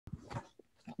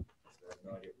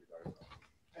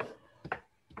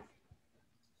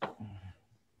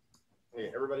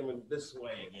everybody move this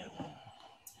way again.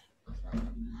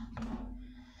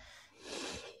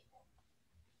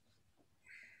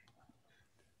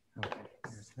 Okay,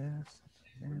 there's this.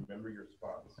 Remember your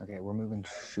spots. Okay, we're moving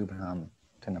Shubham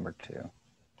to number 2.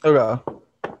 Okay.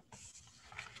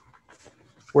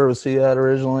 Where was he at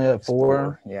originally? At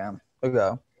 4? Yeah.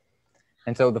 Okay.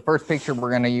 And so the first picture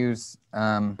we're going to use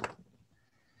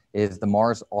is the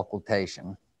Mars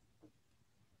occultation.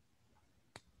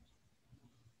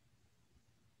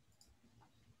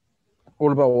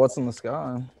 What about what's in the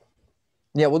sky?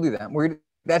 Yeah, we'll do that.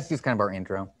 That's just kind of our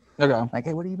intro. Okay. Like,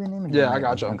 hey, what have you been imaging? Yeah, I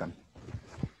gotcha. Okay.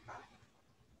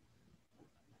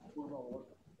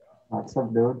 What's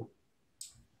up, dude?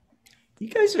 You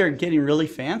guys are getting really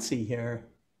fancy here.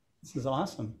 This is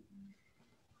awesome.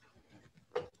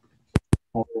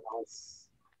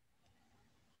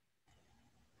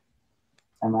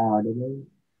 Am I audible?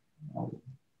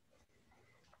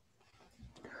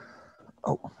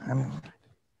 Oh,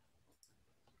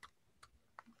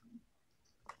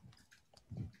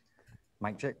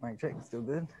 mic check, still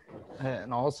good?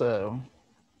 And also,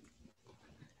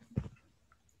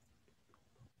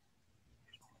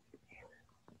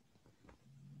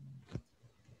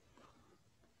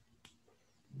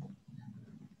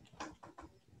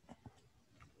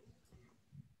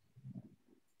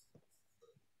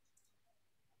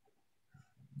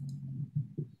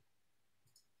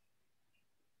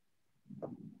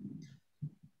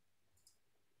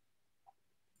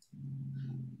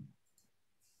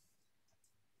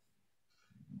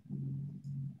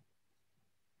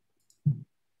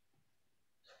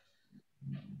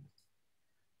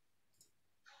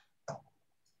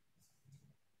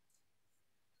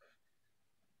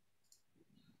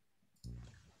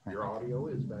 Your audio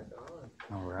is back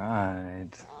on. All right.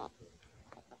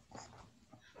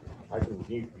 I can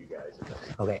mute you guys.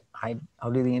 Okay,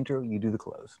 I'll do the intro, you do the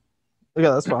close. yeah,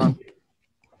 that's fine.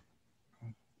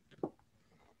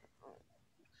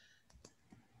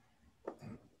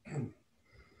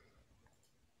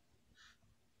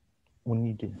 When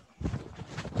you do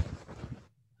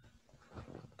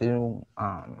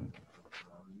On.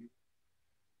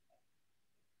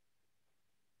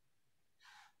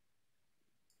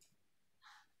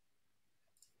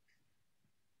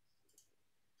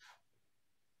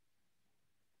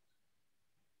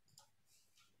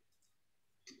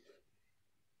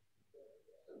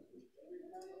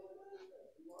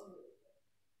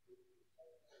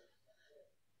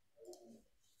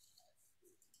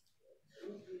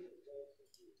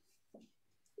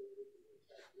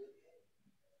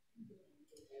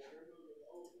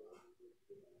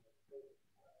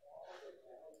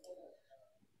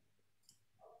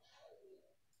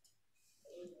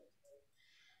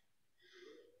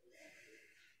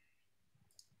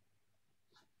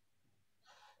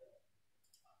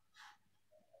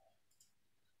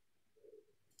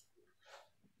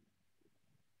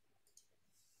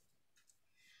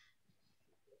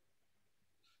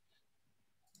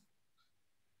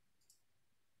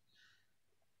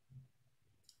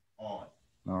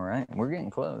 All right, we're getting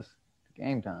close.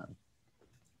 Game time.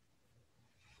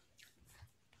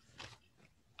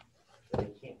 They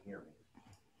can't hear me.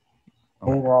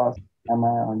 Hey Ross, am I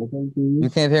audible to you? You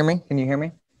can't hear me? Can you hear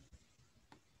me?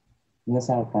 Yes,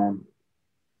 I can.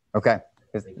 Okay.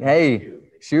 Hey,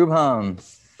 Shubham.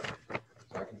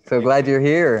 So glad you're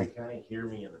here. You kind of hear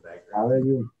me in the background. How are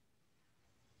you?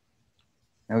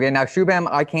 Okay, now Shubham,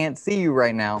 I can't see you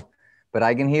right now, but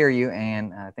I can hear you,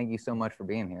 and thank you so much for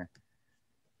being here.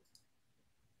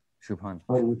 Shubham.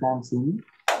 Oh, you can't see me?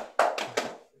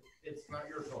 It's not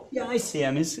your fault. Yeah, I see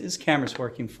him. His camera's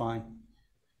working fine.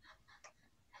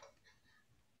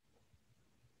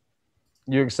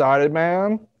 You excited,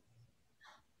 man?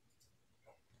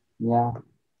 Yeah.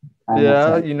 Yeah,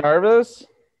 excited. you nervous?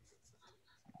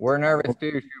 We're nervous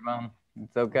too, Shubham.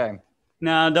 It's okay.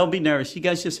 No, don't be nervous. You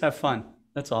guys just have fun.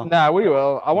 That's all. Nah, we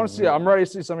will. I want to see. I'm ready to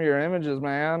see some of your images,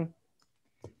 man.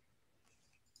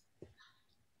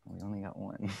 We only got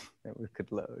one that we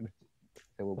could load,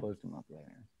 so we'll post them up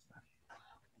later.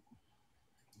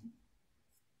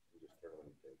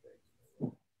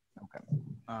 Okay.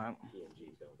 All right.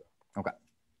 Okay.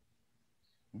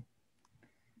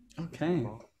 Okay.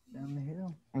 Down the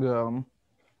hill. Yeah.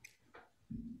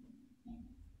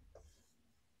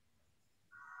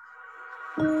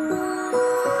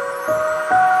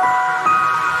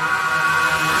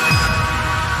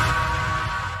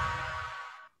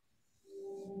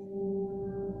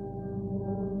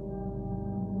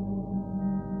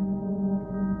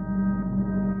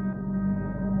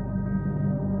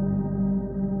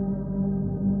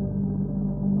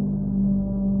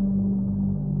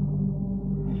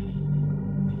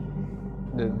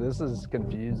 Dude, this is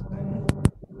confusing.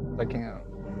 I can't.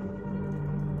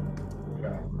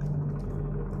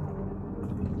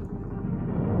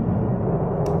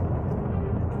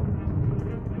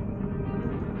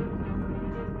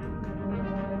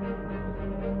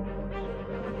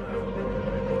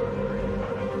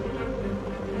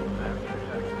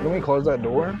 Can we close that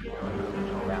door?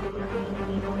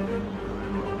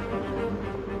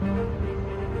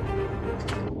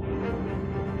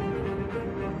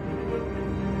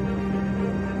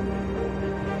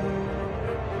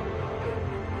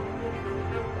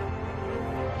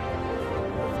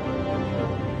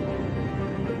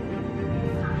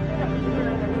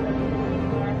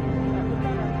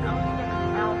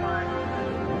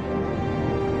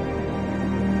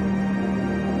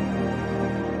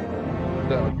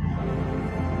 No.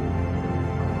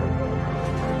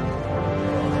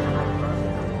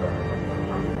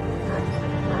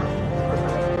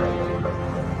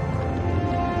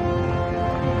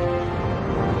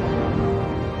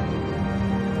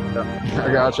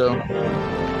 I gotcha.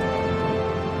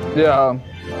 Yeah.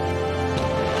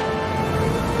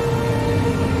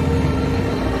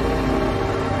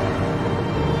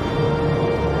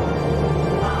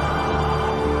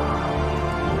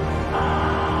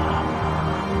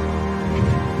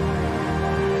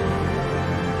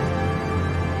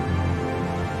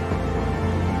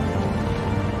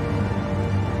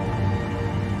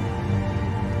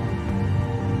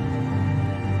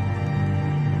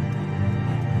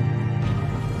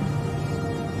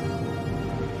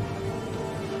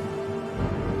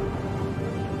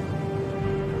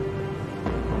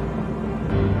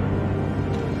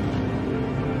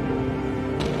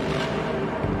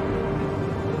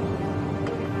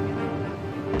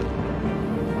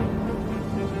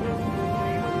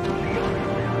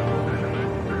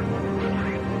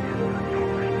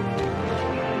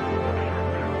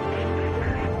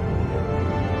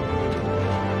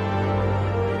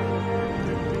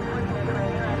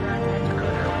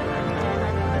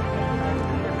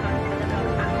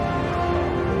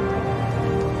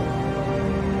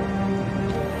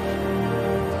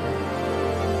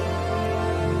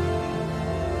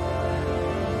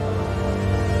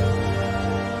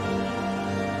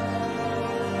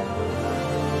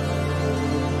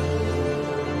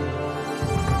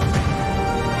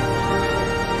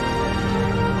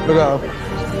 Look out.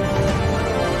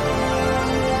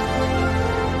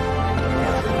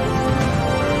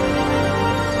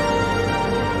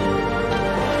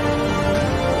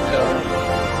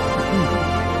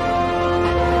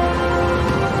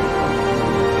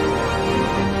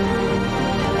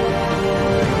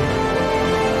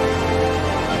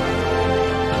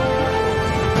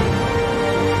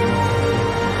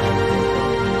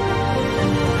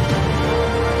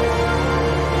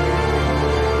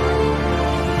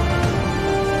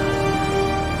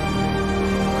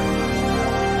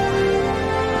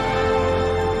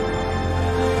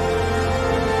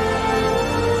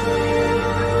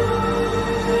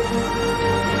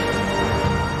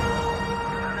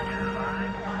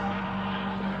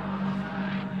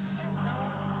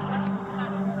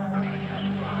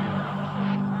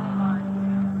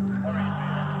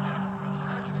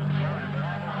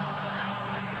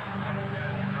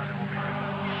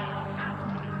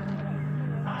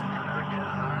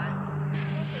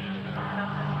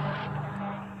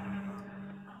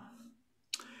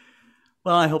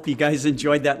 Well, I hope you guys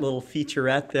enjoyed that little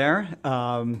featurette there.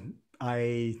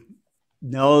 I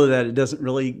know that it doesn't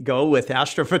really go with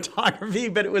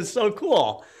astrophotography, but it was so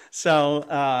cool. So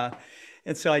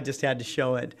I just had to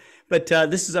show it. But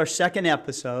this is our second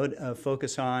episode of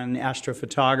Focus on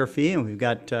Astrophotography, and we've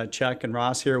got Chuck and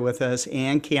Ross here with us,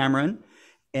 and Cameron,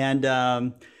 and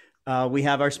we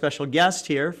have our special guest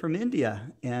here from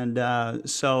India. And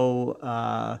Ross,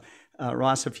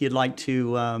 if you'd like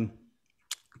to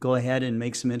go ahead and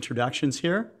make some introductions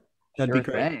here, that'd Sure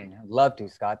be great. thing. I'd love to,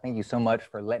 Scott. Thank you so much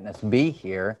for letting us be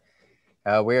here.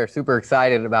 We are super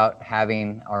excited about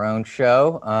having our own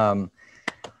show.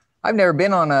 I've never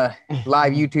been on a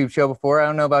live YouTube show before. I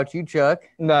don't know about you, Chuck.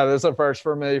 No, this is a first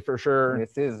for me for sure.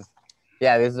 This is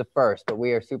a first, but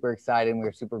we are super excited. And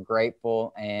we're super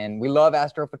grateful, and we love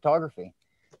astrophotography.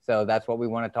 So that's what we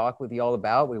want to talk with you all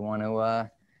about. We want to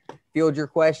field your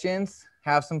questions,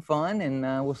 have some fun, and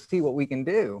we'll see what we can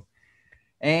do.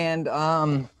 And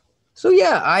I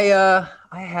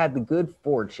had the good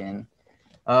fortune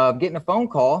of getting a phone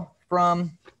call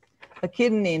from a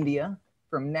kid in India,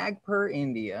 from Nagpur,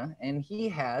 India, and he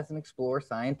has an Explore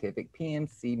Scientific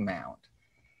PMC mount.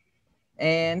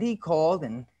 And he called,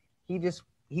 and he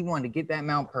wanted to get that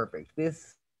mount perfect.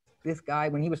 This guy,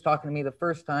 when he was talking to me the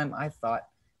first time, I thought,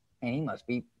 man, he must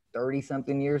be 30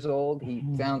 something years old. He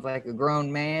sounds like a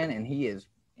grown man, and he is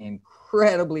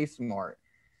incredibly smart.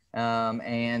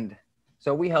 And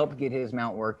so we helped get his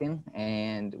mount working,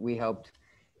 and we helped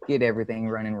get everything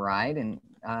running right. And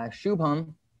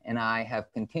Shubham and I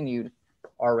have continued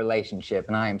our relationship,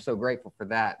 and I am so grateful for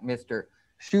that. Mr.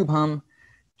 Shubham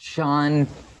Chandravashi.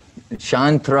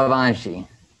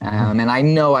 And I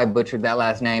know I butchered that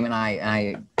last name, and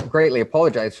I greatly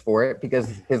apologize for it,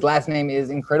 because his last name is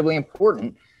incredibly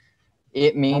important.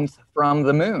 It means from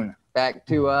the moon, back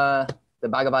to the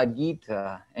Bhagavad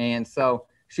Gita. And so,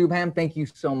 Shubham, thank you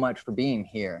so much for being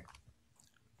here.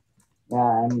 Yeah,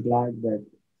 I'm glad that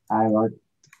I got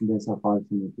this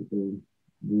opportunity to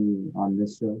be on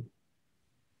this show.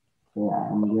 Yeah,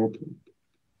 I'm grateful.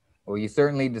 Well, you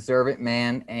certainly deserve it,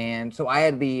 man. And so I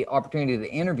had the opportunity to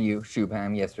interview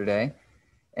Shubham yesterday,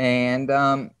 and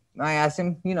I asked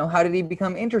him, you know, how did he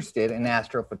become interested in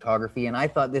astrophotography? And I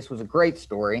thought this was a great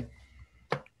story,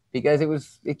 because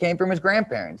it came from his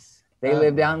grandparents. They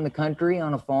lived out in the country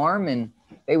on a farm, and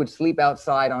they would sleep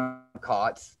outside on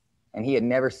cots, and he had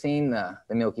never seen the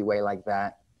Milky Way like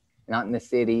that. Not in the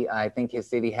city. I think his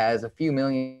city has a few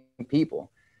million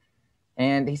people.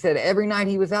 And he said every night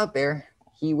he was out there,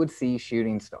 he would see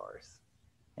shooting stars.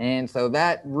 And so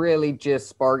that really just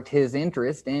sparked his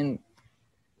interest. And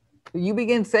you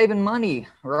began saving money,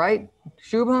 right,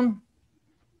 Shubham?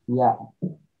 Yeah,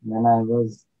 when I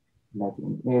was like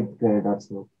in 8th grade or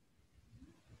so.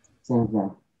 Since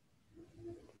then.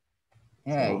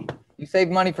 Hey, you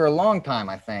saved money for a long time,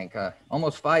 I think.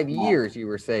 Almost 5 years you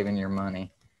were saving your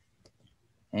money.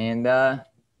 And,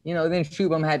 you know, then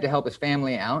Shubham had to help his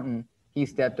family out, and he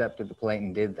stepped up to the plate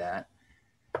and did that.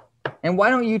 And why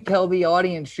don't you tell the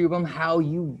audience, Shubham, how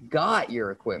you got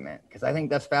your equipment? Because I think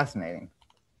that's fascinating.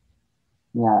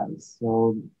 Yeah,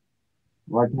 so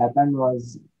what happened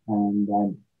was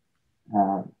that,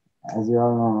 as you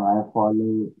all know, I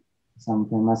follow some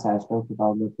famous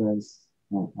astrophotographers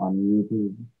on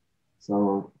YouTube.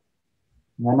 So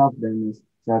one of them is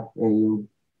Chuck Ayub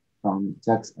from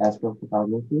Chuck's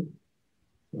Astrophotography.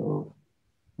 So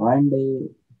one day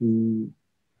he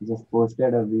just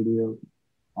posted a video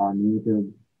on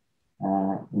YouTube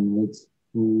in which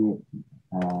he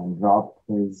dropped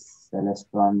his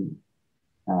Celestron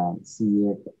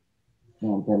C8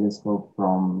 telescope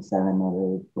from 7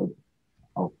 or 8 foot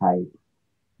of height.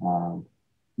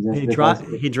 He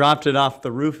dropped it off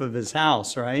the roof of his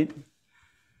house, right?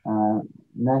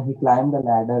 No, he climbed the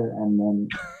ladder and then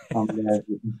from there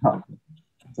he dropped it.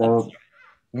 So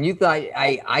And you thought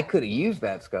I could have used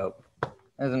that scope.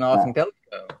 That's an awesome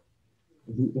telescope.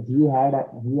 He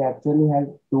actually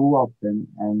had 2 of them,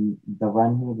 and the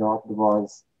one he dropped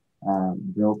was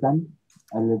broken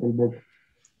a little bit.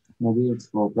 Maybe its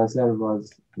focuser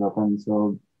was broken,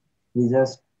 so he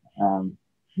just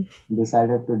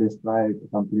decided to destroy it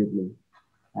completely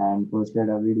and posted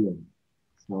a video.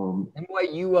 So And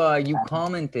what you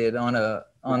commented on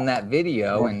that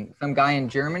video, and some guy in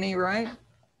Germany, right?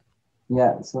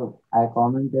 yeah, so I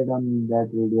commented on that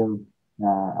video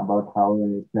about how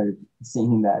I felt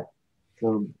seeing that.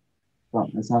 So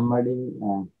somebody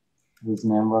whose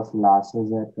name was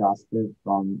Lasozet Rastiv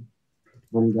from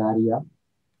Bulgaria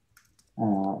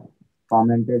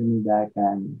commented me back,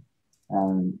 and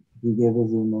he gave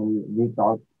his email. We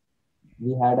talked.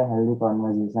 We had a healthy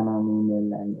conversation on email,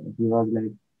 and he was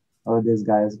like, "Oh, this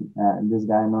guy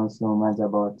knows so much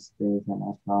about space and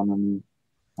astronomy,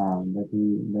 but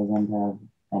he doesn't have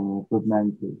any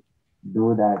equipment to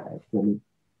do that actually."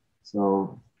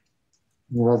 So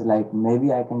he was like,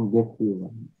 "Maybe I can gift you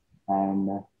one."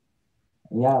 And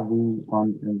yeah, we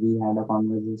had a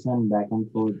conversation back and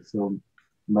forth. So,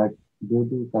 but due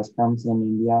to customs in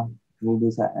India, he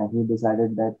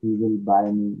decided that he will buy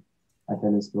me a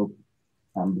telescope,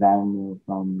 brand new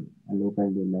from a local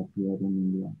dealer here in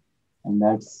India, and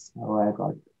that's how I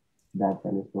got that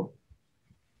telescope.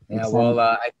 Yeah, well,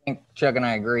 I think Chuck and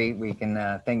I agree. We can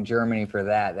thank Germany for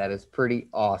that. That is pretty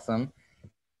awesome.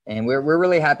 And we're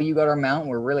really happy you got our mount.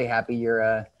 We're really happy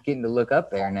you're getting to look up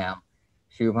there now,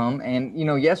 Shubham. And, you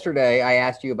know, yesterday I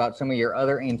asked you about some of your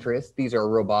other interests. These are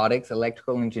robotics,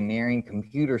 electrical engineering,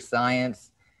 computer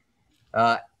science.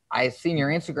 I've seen your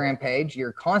Instagram page.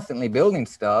 You're constantly building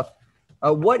stuff.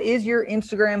 What is your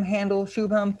Instagram handle,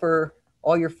 Shubham, for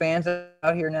all your fans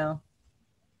out here now?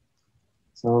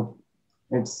 So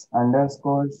it's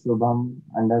 _Shubham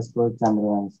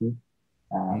 _Chandravashi.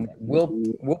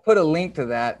 We'll put a link to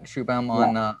that, Shubham,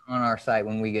 on our site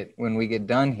when we get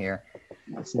done here.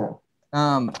 Sure.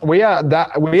 We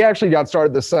actually got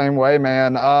started the same way,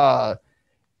 man. I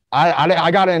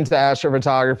got into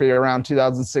astrophotography around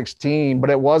 2016, but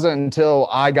it wasn't until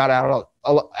I got out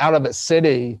out of a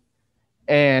city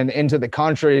and into the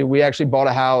country. We actually bought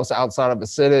a house outside of a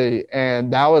city,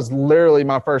 and that was literally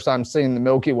my first time seeing the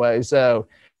Milky Way. So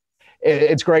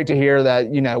it's great to hear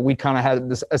that, you know, we kind of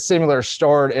had a similar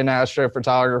start in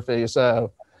astrophotography.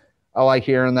 So I like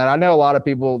hearing that. I know a lot of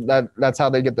people that's how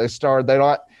they get their start. They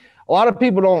don't. A lot of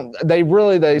people don't. They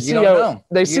see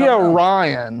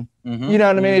Orion. Mm-hmm. You know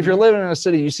what I mean? If you're living in a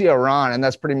city, you see Orion, and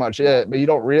that's pretty much it. But you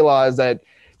don't realize that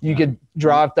you could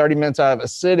drive 30 minutes out of a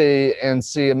city and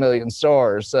see a million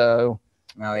stars. So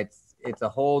no, it's a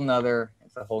whole nother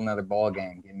ball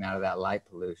game getting out of that light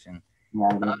pollution. Yeah,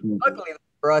 Luckily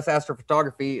for us,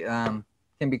 astrophotography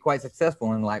can be quite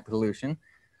successful in light pollution.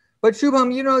 But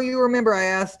Shubham, you know, you remember I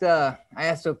asked a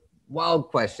wild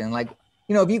question, like,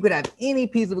 you know, if you could have any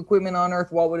piece of equipment on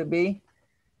Earth, what would it be?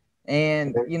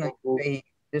 And, you know, he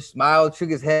just smiled, shook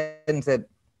his head, and said,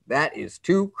 "That is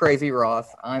too crazy, Ross.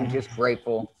 I'm just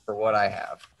grateful for what I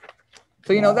have."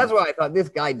 So, you know, that's why I thought this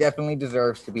guy definitely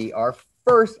deserves to be our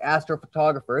first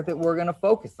astrophotographer that we're going to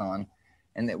focus on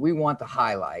and that we want to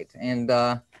highlight. And,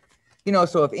 you know,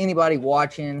 so if anybody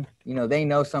watching, you know, they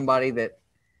know somebody that,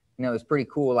 you know, is pretty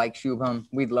cool like Shubham,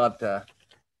 we'd love to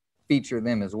feature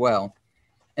them as well.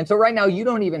 And so right now you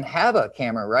don't even have a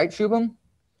camera, right, Shubham?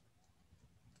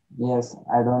 Yes,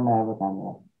 I don't have a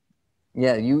camera.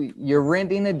 Yeah, you're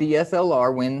renting a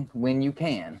DSLR when you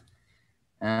can.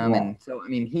 And so, I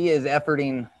mean, he is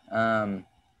efforting,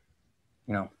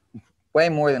 you know, way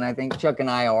more than I think Chuck and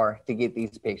I are to get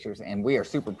these pictures, and we are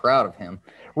super proud of him.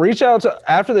 Reach out to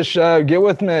after the show. Get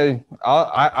with me.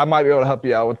 I might be able to help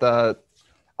you out with that.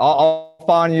 I'll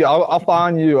find you. I'll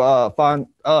find you.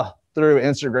 Through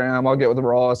Instagram. I'll get with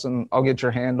Ross and I'll get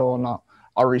your handle, and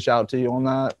I'll reach out to you on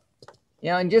that.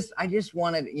 You know, and I just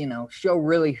wanted, you know, show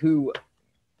really who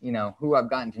I've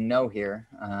gotten to know here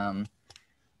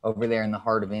over there in the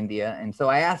heart of India. And so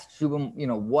I asked Shubham, you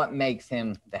know, what makes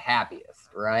him the happiest,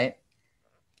 right?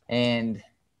 And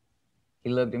he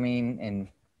looked at me and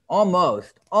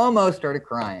almost started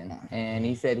crying. And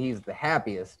he said he's the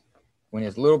happiest when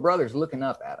his little brother's looking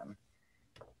up at him.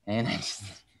 And I just,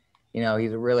 you know,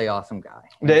 he's a really awesome guy.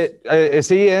 Is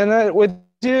he in it with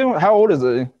you? How old is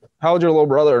he? How old's your little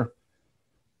brother?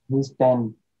 He's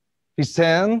 10. He's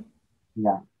 10?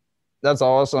 Yeah. That's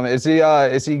awesome. Is he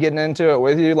getting into it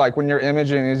with you? Like when you're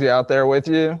imaging, is he out there with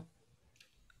you?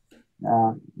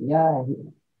 Yeah,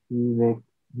 he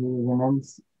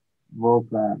remains woke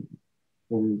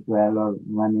till 12 or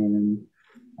 1 a.m.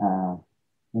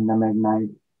 In the midnight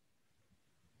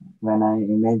when I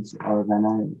image or when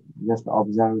I just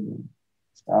observe the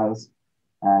stars.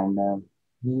 And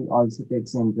he also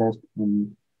takes interest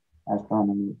in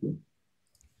astronomy too.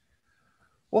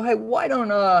 Well, hey, why don't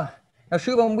now,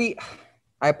 Shubham,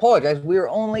 I apologize. We were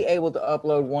only able to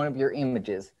upload one of your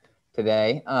images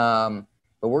today, but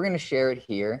we're going to share it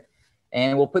here,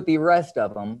 and we'll put the rest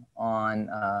of them on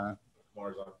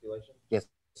Mars Constellation. Yes,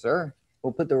 sir.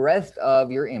 We'll put the rest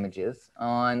of your images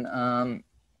on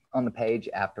the page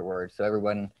afterwards, so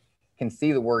everyone can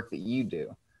see the work that you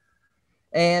do.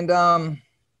 And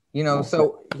you know,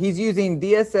 so he's using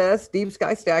DSS, Deep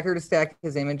Sky Stacker, to stack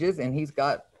his images, and he's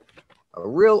got a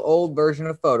real old version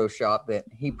of Photoshop that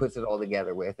he puts it all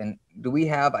together with. And do we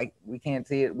have, we can't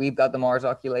see it. We've got the Mars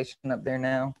Occultation up there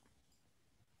now.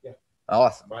 Yeah.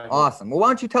 Awesome. Awesome. Well, why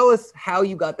don't you tell us how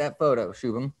you got that photo,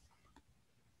 Shubham?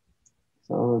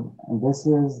 So this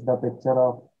is the picture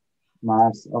of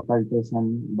Mars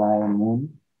occultation by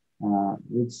moon,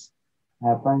 which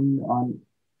happened on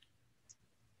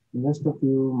just a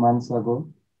few months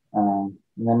ago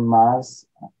when Mars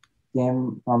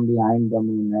came from behind the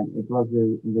moon and it was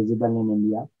visible in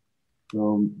India.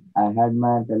 So I had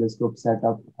my telescope set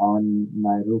up on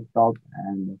my rooftop,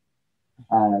 and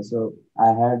so I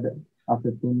had a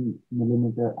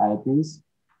 15mm eyepiece,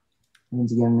 which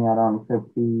gave me around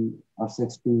 50 or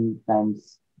 60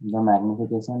 times the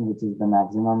magnification, which is the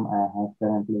maximum I have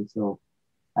currently. So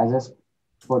I just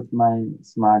put my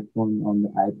smartphone on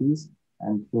the eyepiece,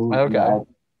 and through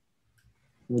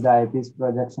the eyepiece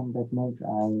projection technique,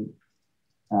 I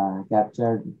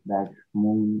captured that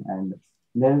moon, and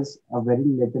there is a very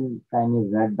little tiny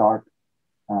red dot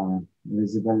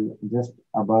visible just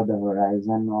above the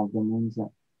horizon of the moon.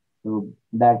 So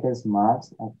that is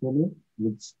Mars actually,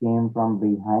 which came from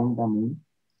behind the moon.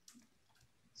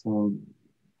 So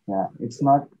yeah, it's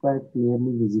not quite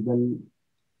clearly visible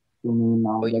to me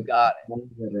now. Well, you got it.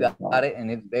 You got it,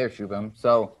 and it's there, Shubham.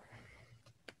 So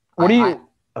what do you?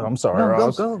 I'm sorry, no,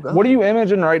 Ross. Go. What are you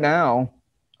imaging right now?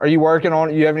 Are you working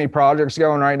on? You have any projects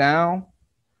going right now?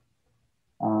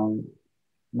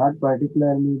 Not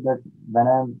particularly, but when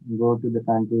I go to the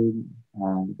country,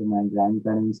 to my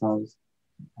grandparents' house,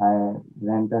 I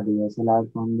rent a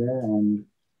DSLR from there and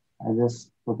I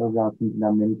just photographed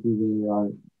the Milky Way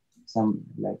or some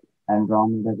like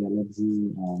Andromeda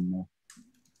galaxy and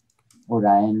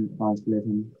Orion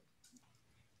constellation.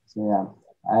 So yeah,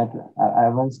 I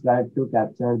once tried to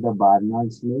capture the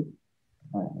Barnard Snake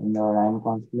in the Orion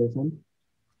constellation.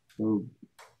 So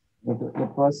it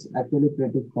was actually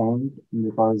pretty faint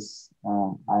because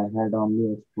I had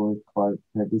only exposed for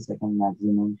 30-second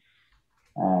maximum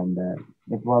and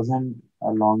it wasn't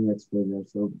a long exposure,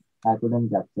 so I couldn't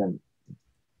capture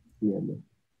clearly.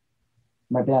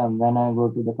 But yeah, when I go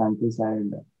to the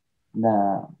countryside,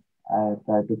 I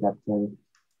try to capture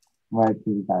wide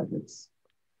field targets.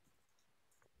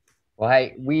 Well,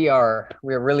 hey, we're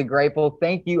really grateful.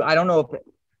 Thank you. I don't know if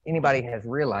anybody has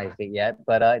realized it yet,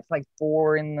 but it's like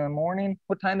 4 in the morning.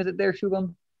 What time is it there,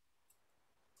 Shubham?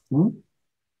 Hmm?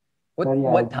 Sorry,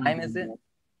 What time is it?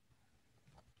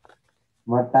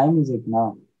 what time is it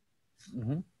now?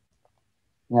 Mm-hmm.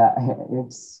 Yeah,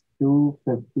 it's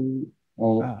 2:50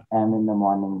 a.m. in the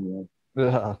morning here.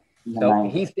 Yeah. In the So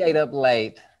night. he stayed up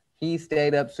late. He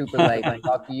stayed up super late to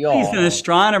talk to y'all. He's an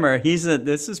astronomer.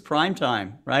 This is prime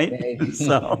time, right?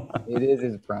 So It is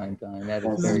his prime time. That is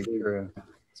Yes, very indeed. true.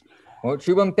 Well,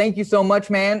 Shubham, thank you so much,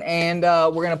 man. And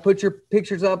we're gonna put your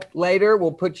pictures up later.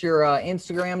 We'll put your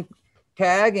Instagram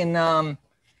tag, and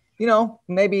you know,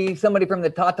 maybe somebody from the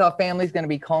Tata family is gonna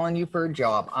be calling you for a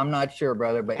job. I'm not sure,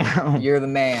 brother, but you're the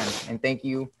man. And thank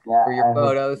you Yeah, for your I hope.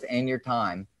 photos and your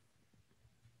time.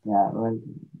 Yeah, well,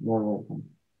 you're welcome.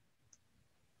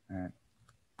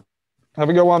 Have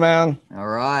a good one, man. All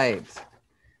right.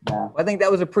 Yeah. Well, I think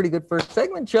that was a pretty good first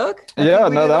segment, Chuck. I Yeah, think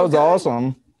we no, did that was okay.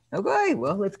 awesome. Okay,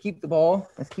 well, let's keep the ball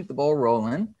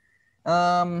rolling.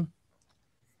 So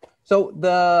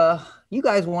you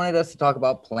guys wanted us to talk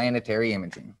about planetary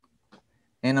imaging.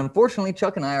 And unfortunately,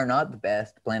 Chuck and I are not the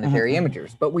best planetary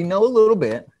imagers, but we know a little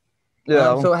bit.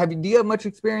 Yeah. So do you have much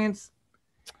experience?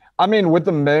 I mean, with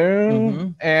the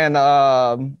moon and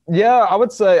yeah, I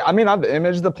would say, I mean, I've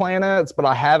imaged the planets, but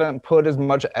I haven't put as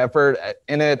much effort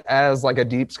in it as like a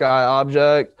deep sky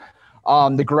object.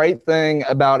 The great thing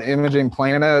about imaging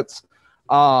planets,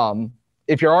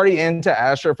 if you're already into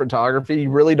astrophotography,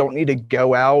 you really don't need to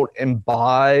go out and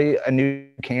buy a new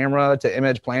camera to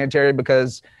image planetary,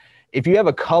 because if you have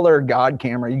a color God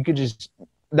camera, you could just,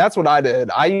 that's what I did.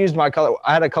 I used my color.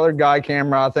 I had a colored guide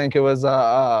camera. I think it was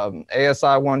ASI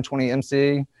 120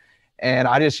 MC. And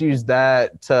I just used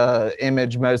that to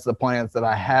image most of the planets that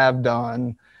I have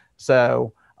done.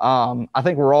 So I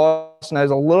think Ross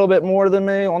knows a little bit more than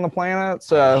me on the planet.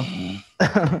 So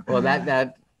Well,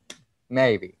 that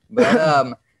maybe, but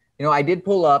you know, I did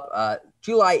pull up.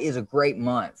 July is a great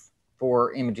month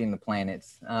for imaging the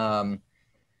planets.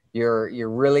 You're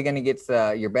really going to get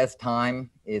your best time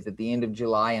is at the end of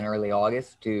July and early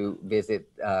August to visit,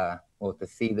 well, to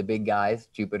see the big guys,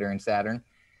 Jupiter and Saturn.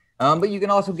 But you can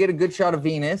also get a good shot of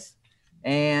Venus,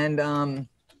 and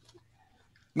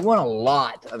you want a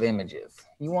lot of images.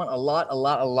 You want a lot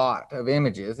of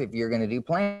images if you're going to do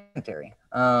planetary.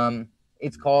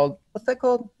 It's called, what's that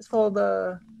called? It's called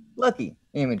lucky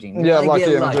imaging. yeah, lucky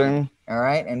imaging. All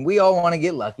right, and we all want to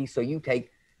get lucky, so you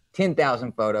take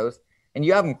 10,000 photos and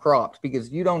you have them cropped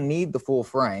because you don't need the full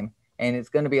frame, and it's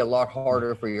going to be a lot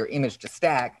harder for your image to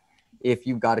stack if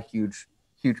you've got a huge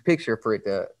picture for it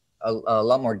to a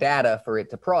lot more data for it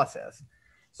to process.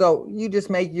 So you just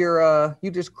make your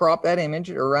you just crop that image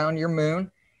around your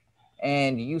moon,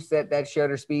 and you set that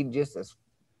shutter speed just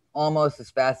almost as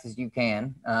fast as you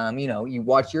can. You know, you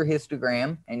watch your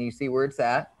histogram and you see where it's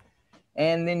at,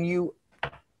 and then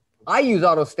I use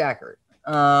auto stacker.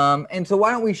 And so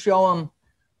why don't we show them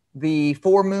the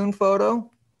 4 moon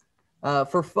photo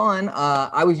for fun?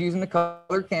 I was using the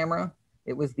color camera.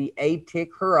 It was the ATIC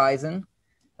Horizon.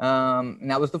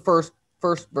 And that was the first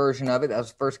version of it. That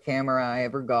was the first camera I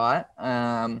ever got.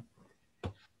 And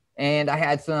I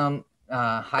had some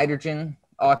hydrogen,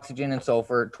 oxygen, and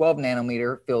sulfur 12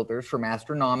 nanometer filters from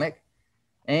Astronomic.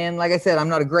 And like I said, I'm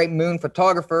not a great moon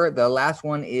photographer. The last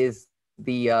one is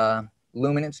the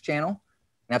luminance channel.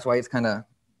 That's why it's kind of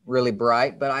really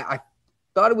bright. But I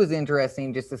thought it was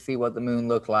interesting just to see what the moon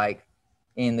looked like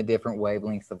in the different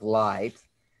wavelengths of light.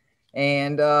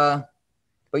 And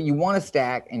but you want to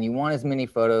stack and you want as many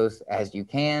photos as you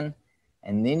can,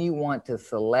 and then you want to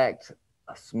select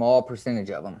a small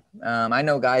percentage of them. I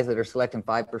know guys that are selecting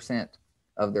 5%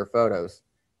 of their photos.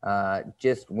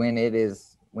 Just when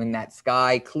that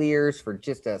sky clears for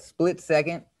just a split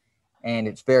second and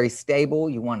it's very stable,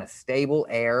 you want a stable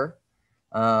air,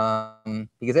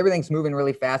 because everything's moving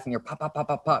really fast and you're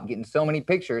pop, getting so many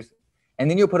pictures, and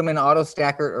then you'll put them in auto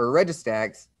stacker or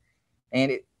Registax,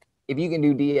 and if you can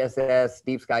do DSS,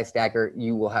 Deep Sky Stacker,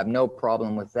 you will have no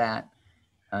problem with that.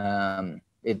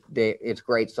 It's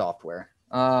great software.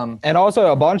 And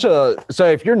also a bunch of, so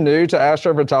if you're new to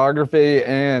astrophotography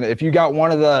and if you got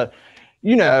one of the,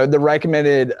 you know, the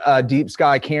recommended deep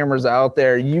sky cameras out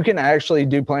there, you can actually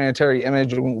do planetary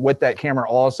imaging with that camera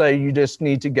also. You just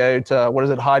need to go to, what is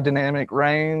it, high dynamic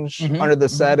range under the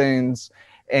settings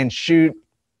and shoot,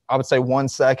 I would say 1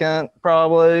 second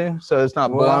probably. So it's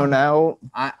not blown out.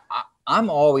 I'm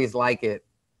always like it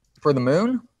for the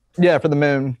moon. Yeah, for the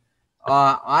moon.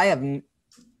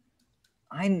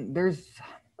 There's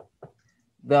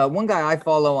the one guy I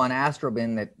follow on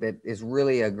Astrobin that is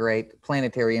really a great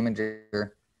planetary imager.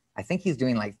 I think he's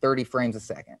doing like 30 frames a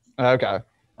second. Okay.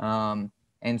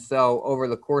 And so over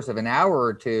the course of an hour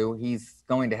or two, he's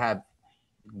going to have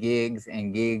gigs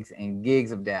and gigs and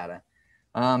gigs of data.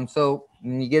 So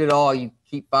when you get it all, you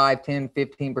keep 5, 10,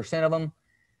 15% of them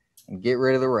and get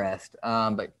rid of the rest.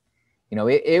 But you know,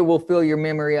 it will fill your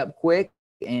memory up quick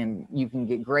and you can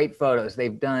get great photos.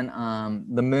 They've done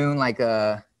the moon like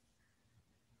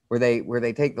where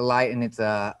they take the light and it's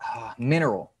a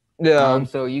mineral. Yeah.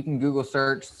 So you can Google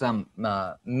search some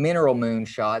mineral moon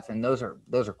shots, and those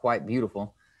are quite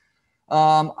beautiful.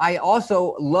 I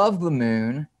also love the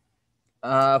moon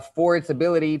for its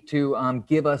ability to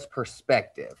give us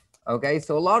perspective. Okay,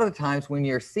 so a lot of the times when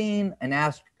you're seeing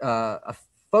a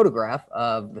photograph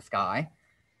of the sky,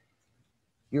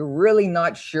 you're really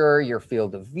not sure your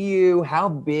field of view. How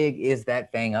big is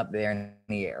that thing up there in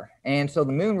the air? And so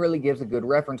the moon really gives a good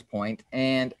reference point.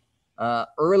 And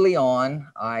early on,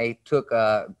 I took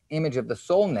an image of the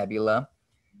Sol Nebula,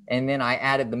 and then I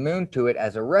added the moon to it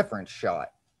as a reference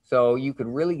shot. So you could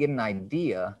really get an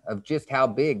idea of just how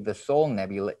big the Sol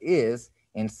Nebula is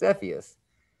in Cepheus.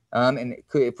 And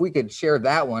if we could share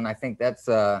that one, I think that's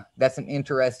an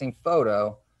interesting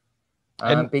photo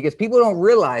because people don't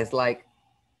realize, like,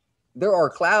 there are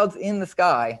clouds in the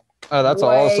sky. Oh, that's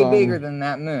way awesome. Bigger than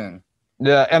that moon.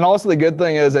 Yeah, and also the good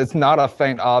thing is it's not a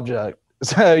faint object.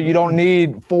 So you don't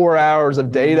need 4 hours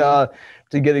of data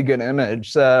to get a good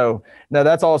image. So no,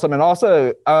 that's awesome. And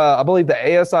also, I believe the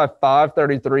ASI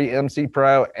 533 MC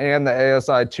Pro and the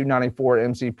ASI 294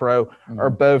 MC Pro are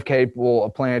both capable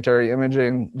of planetary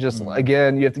imaging. Just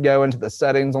again, you have to go into the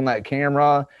settings on that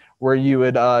camera where you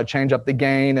would change up the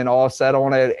gain and offset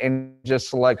on it and just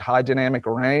select high dynamic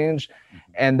range.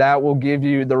 And that will give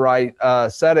you the right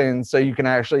settings so you can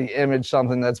actually image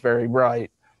something that's very bright.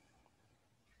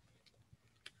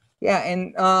 Yeah,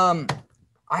 and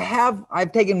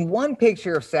I've taken one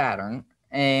picture of Saturn,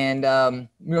 and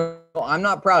you know, I'm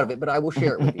not proud of it, but I will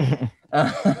share it with you.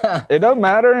 It doesn't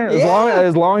matter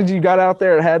as long as you got out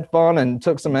there and had fun and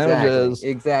took some images.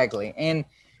 Exactly. And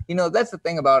you know, that's the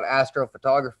thing about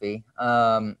astrophotography.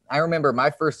 I remember my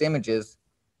first images,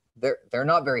 they're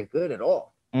not very good at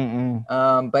all.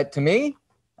 But to me,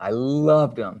 I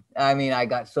loved them. I mean, I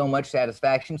got so much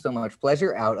satisfaction, so much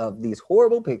pleasure out of these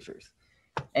horrible pictures.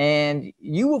 And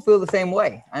you will feel the same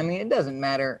way. I mean, it doesn't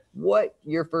matter what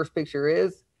your first picture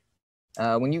is.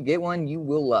 When you get one, you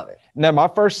will love it. Now, my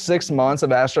first 6 months of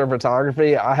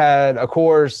astrophotography, I had, of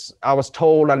course, I was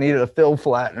told I needed a field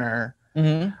flattener.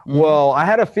 Well, I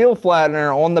had a field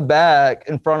flattener on the back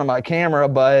in front of my camera,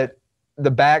 but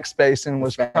the back spacing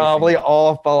was probably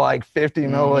off by like 50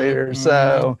 milliliters.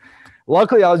 So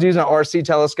luckily I was using an RC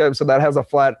telescope, so that has a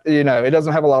flat, you know, it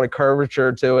doesn't have a lot of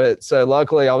curvature to it. So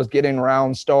luckily I was getting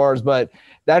round stars, but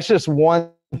that's just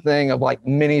one thing of like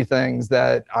many things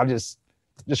that I just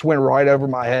went right over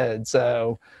my head.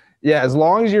 So yeah, as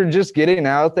long as you're just getting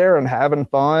out there and having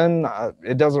fun,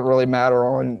 it doesn't really matter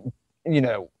on, you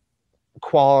know,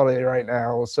 quality right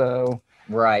now. So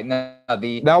right now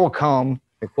that will come.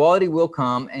 The quality will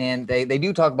come, and they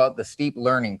do talk about the steep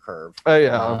learning curve. Oh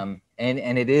yeah.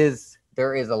 And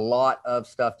there is a lot of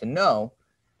stuff to know,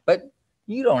 but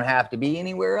you don't have to be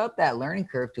anywhere up that learning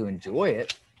curve to enjoy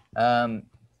it.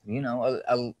 You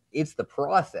know, it's the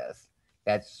process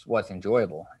that's what's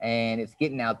enjoyable, and it's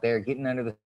getting out there, getting under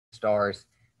the stars,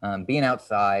 being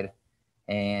outside,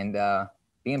 and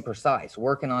being precise,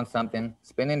 working on something,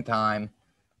 spending time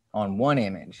on one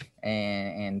image,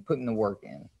 and putting the work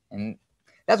in, and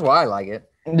that's why I like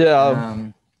it. Yeah.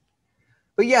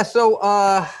 But yeah, so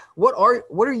what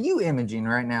are you imaging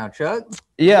right now, Chuck?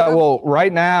 Yeah, well,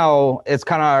 right now it's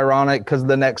kind of ironic because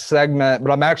the next segment,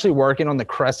 but I'm actually working on the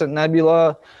Crescent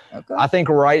Nebula. Okay. I think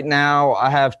right now I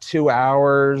have 2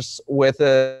 hours with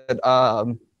it.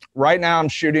 Right now I'm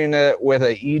shooting it with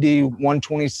a ED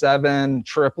 127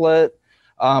 triplet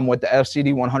with the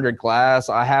FCD 100 glass.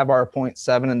 I have our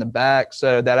 0.7 in the back,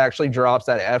 so that actually drops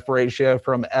that F ratio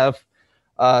from F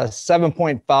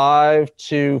 7.5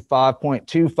 to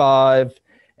 5.25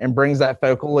 and brings that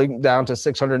focal length down to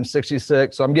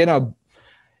 666. So I'm getting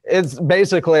it's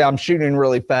basically I'm shooting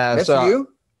really fast. That's you?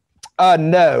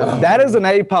 No, that is an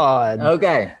APOD.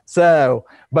 Okay. So,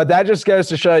 but that just goes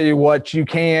to show you what you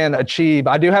can achieve.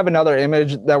 I do have another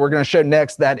image that we're going to show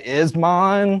next that is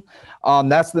mine.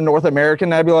 That's the North American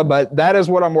Nebula, but that is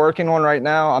what I'm working on right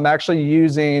now. I'm actually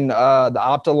using the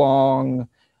Optolong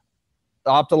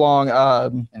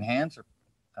Enhance or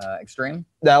extreme?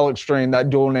 Extreme, that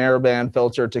dual narrowband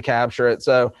filter to capture it.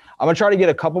 So I'm going to try to get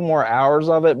a couple more hours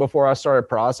of it before I started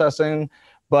processing.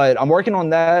 But I'm working on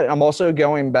that. I'm also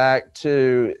going back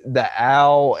to the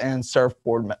Owl and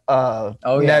Surfboard Nebula.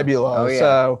 Oh, yeah.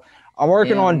 So I'm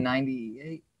working on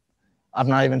 98. I'm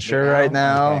not even sure right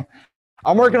now. Okay.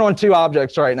 I'm working on 2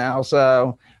 objects right now.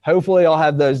 So hopefully I'll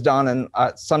have those done in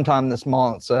sometime this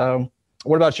month. So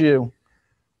what about you?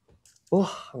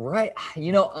 Oh, right.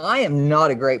 You know, I am not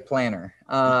a great planner.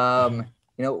 You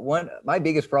know, my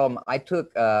biggest problem, I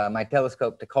took my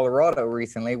telescope to Colorado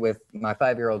recently with my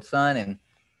 5-year-old son, and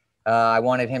I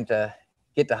wanted him to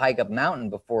get to hike up a mountain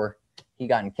before he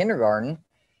got in kindergarten.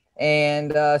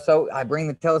 And so I bring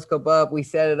the telescope up, we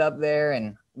set it up there,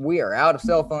 and we are out of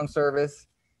cell phone service.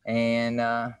 And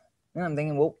then I'm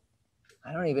thinking, well,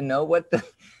 I don't even know what to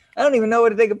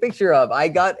take a picture of. I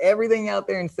got everything out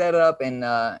there and set up, and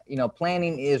you know,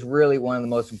 planning is really one of the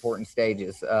most important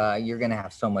stages. You're going to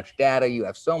have so much data, you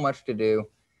have so much to do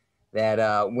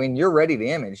that when you're ready to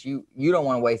image, you don't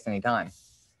want to waste any time.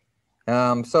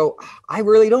 So I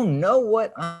really don't know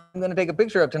what I'm going to take a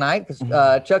picture of tonight, because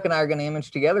Chuck and I are going to image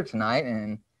together tonight,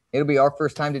 and it'll be our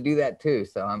first time to do that too.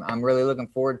 So I'm really looking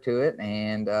forward to it.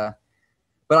 And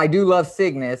but I do love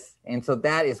Cygnus, and so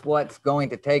that is what's going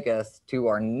to take us to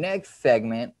our next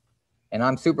segment. And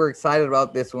I'm super excited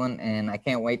about this one, and I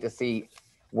can't wait to see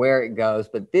where it goes.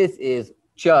 But this is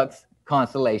Chuck's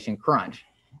Constellation Crunch.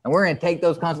 And we're going to take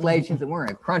those constellations and we're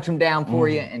going to crunch them down for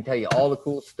you and tell you all the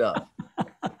cool stuff. I'm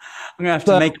going to have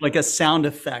to make like a sound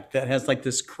effect that has like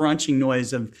this crunching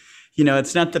noise of, you know,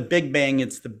 it's not the big bang,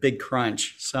 it's the big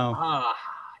crunch. So,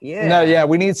 yeah. No, yeah,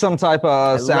 we need some type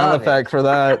of sound effect for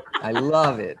that. I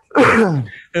love it.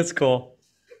 That's cool.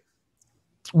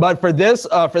 But for this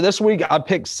week, I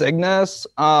picked Cygnus,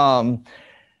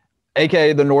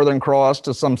 aka the Northern Cross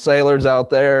to some sailors out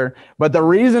there. But the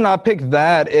reason I picked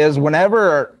that is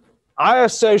whenever I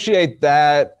associate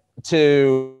that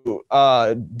to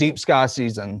deep sky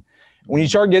season. When you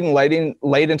start getting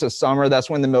late into summer, that's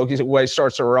when the Milky Way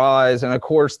starts to rise. And of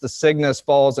course, the Cygnus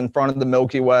falls in front of the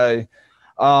Milky Way.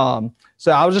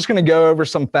 So I was just going to go over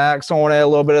some facts on it, a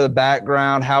little bit of the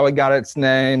background, how it got its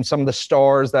name, some of the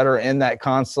stars that are in that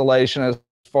constellation as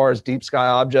far as deep sky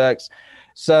objects.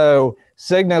 So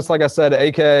Cygnus, like I said,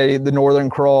 aka the Northern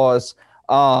Cross,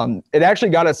 it actually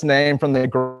got its name from the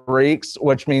Greeks,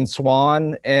 which means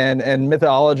swan. And in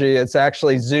mythology, it's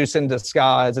actually Zeus in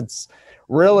disguise. It's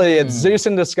Zeus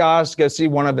in disguise to go see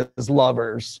one of his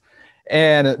lovers.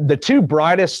 And the 2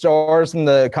 brightest stars in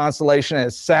the constellation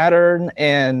is Saturn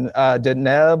and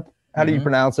Deneb. How do you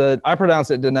pronounce it? I pronounce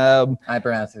it Deneb. I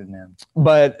pronounce it Deneb.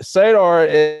 But Saturn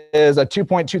is a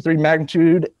 2.23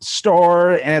 magnitude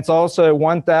star, and it's also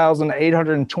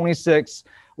 1,826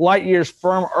 light years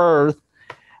from Earth.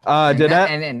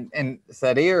 And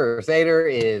Satyr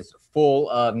is full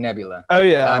of nebula. Oh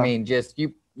yeah. I mean, just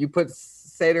you put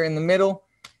Satyr in the middle,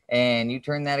 and you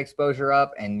turn that exposure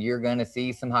up, and you're gonna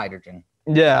see some hydrogen.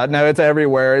 Yeah, no, it's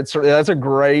everywhere. That's a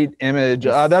great image.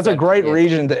 That's a great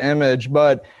region to image.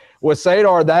 But with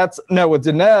Satyr, with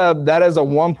Deneb, that is a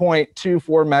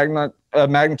 1.24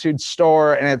 magnitude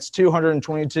star, and it's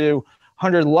 222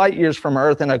 light years from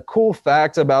Earth. And a cool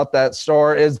fact about that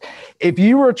star is if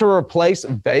you were to replace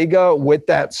Vega with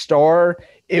that star,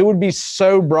 it would be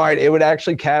so bright, it would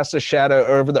actually cast a shadow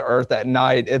over the Earth at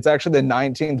night. It's actually the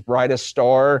 19th brightest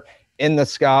star in the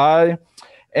sky.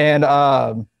 And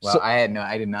I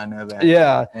did not know that.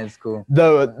 Yeah, that's cool.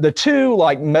 The 2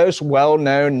 like most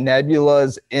well-known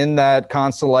nebulas in that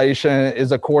constellation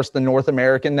is of course the North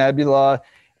American Nebula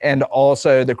and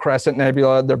also the Crescent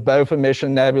Nebula. They're both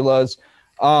emission nebulas.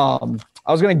 I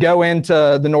was going to go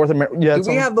into the North American. Yeah, do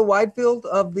we have the wide field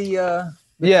of the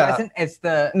Crescent? It's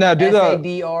the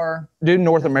SADR. Do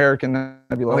North American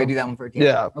Nebula. Okay, do that one first.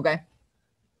 Yeah. Okay.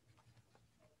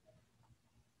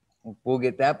 We'll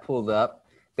get that pulled up.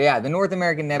 But yeah, the North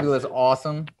American Nebula is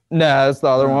awesome. No, it's the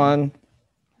other one.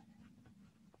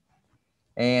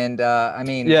 And I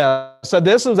mean, yeah. So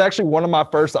this was actually one of my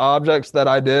first objects that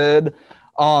I did.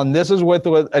 This is with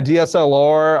a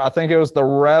DSLR. I think it was the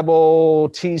Rebel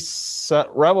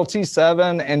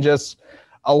T7, and just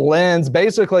a lens,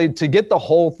 basically to get the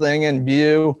whole thing in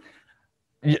view.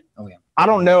 Oh, yeah. I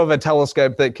don't know of a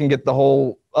telescope that can get the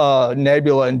whole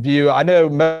nebula in view. I know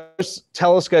most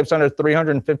telescopes under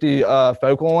 350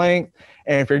 focal length,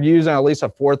 and if you're using at least a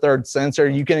 4/3 sensor,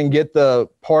 you can get the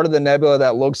part of the nebula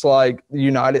that looks like the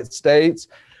United States.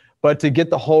 But to get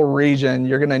the whole region,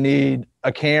 you're going to need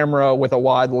a camera with a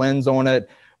wide lens on it.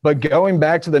 But going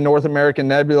back to the North American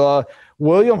Nebula,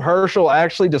 William Herschel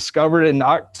actually discovered it in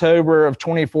October of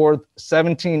 24th,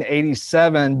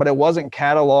 1787, but it wasn't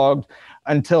cataloged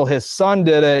until his son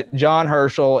did it, John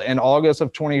Herschel, in August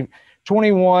of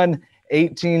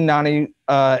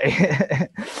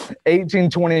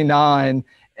 1829,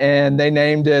 and they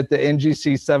named it the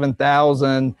NGC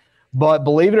 7000. But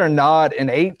believe it or not, in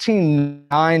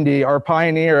 1890, our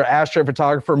pioneer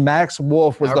astrophotographer Max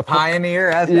Wolf was Our the pioneer.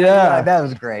 Yeah. That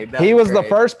was great. He was the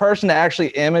first person to actually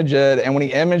image it. And when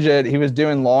he imaged it, he was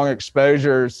doing long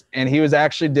exposures, and he was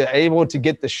actually able to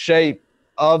get the shape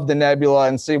of the nebula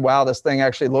and see, wow, this thing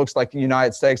actually looks like the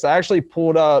United States. I actually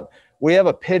pulled up, we have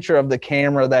a picture of the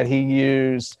camera that he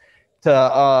used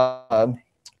to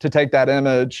take that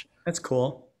image. That's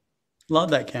cool. Love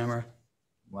that camera.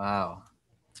 Wow.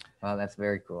 Wow, that's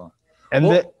very cool. And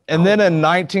then in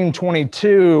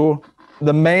 1922,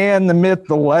 the man, the myth,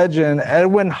 the legend,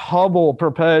 Edwin Hubble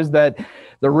proposed that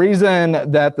the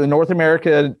reason that the North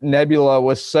America Nebula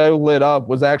was so lit up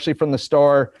was actually from the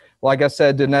star, like I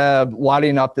said, Deneb,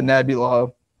 lighting up the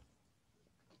nebula.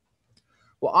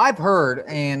 Well, I've heard,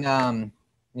 and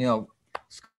you know,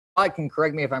 Scott can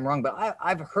correct me if I'm wrong, but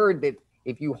I've heard that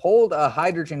if you hold a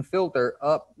hydrogen filter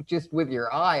up just with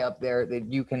your eye up there,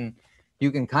 that you can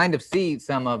kind of see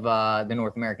some of the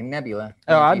North American Nebula.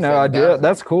 Oh, I know, I do.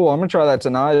 That's cool. I'm gonna try that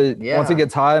tonight once it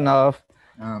gets high enough.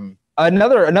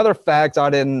 Another fact I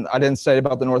didn't say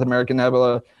about the North American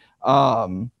Nebula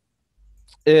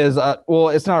is well,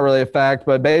 it's not really a fact,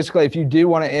 but basically, if you do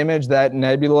want to image that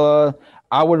nebula,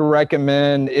 I would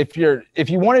recommend if you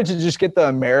wanted to just get the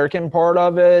American part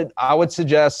of it, I would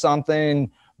suggest something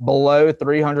below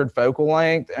 300 focal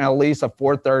length and at least a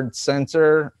 4/3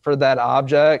 sensor for that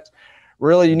object.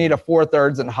 Really, you need a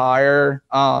 4/3 and higher.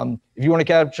 If you want to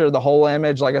capture the whole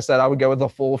image, like I said, I would go with a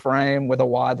full frame with a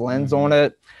wide lens on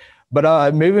it.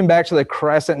 But moving back to the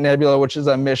Crescent Nebula, which is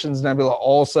a Missions Nebula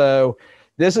also,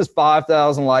 this is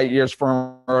 5,000 light years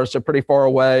from Earth, so pretty far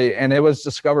away, and it was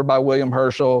discovered by William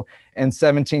Herschel in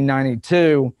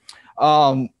 1792.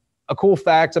 A cool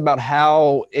fact about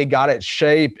how it got its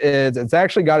shape is it's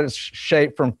actually got its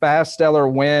shape from fast stellar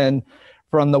wind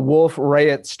from the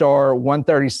Wolf-Rayet star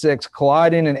 136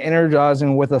 colliding and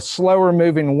energizing with a slower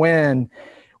moving wind,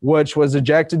 which was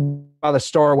ejected by the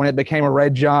star when it became a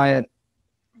red giant.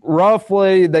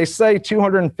 Roughly, they say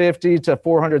 250 to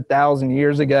 400,000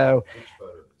 years ago.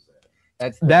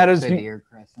 That is the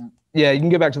Crescent. Yeah, you can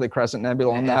get back to the Crescent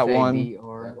Nebula on that one.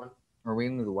 Or we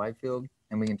can do the wide field,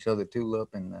 and we can show the tulip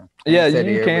and the. Yeah,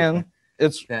 you can.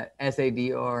 It's that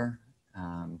SADR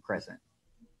Crescent.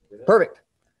 Perfect.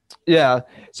 Yeah,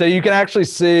 so you can actually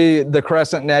see the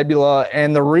Crescent Nebula,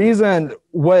 and the reason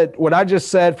what I just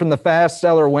said from the fast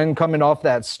stellar wind coming off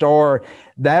that star,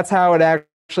 that's how it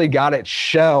actually got its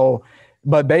shell.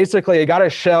 But basically, it got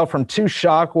its shell from two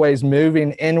shock waves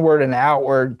moving inward and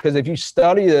outward. Because if you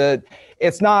study it,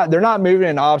 they're not moving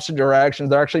in opposite directions;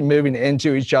 they're actually moving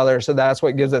into each other. So that's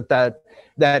what gives it that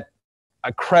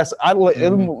a crescent.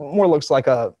 It more looks like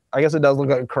I guess it does look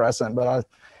like a crescent, but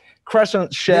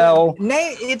crescent shell.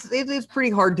 It's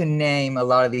pretty hard to name a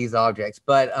lot of these objects,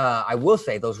 but I will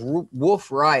say those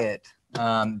Wolf-Rayet,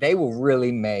 they will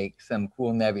really make some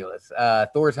cool nebulas.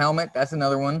 Thor's helmet, that's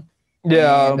another one.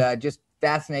 Yeah, and just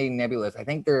fascinating nebulas. I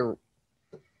think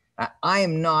I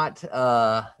am not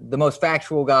the most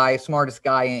factual guy, smartest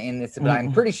guy in this, but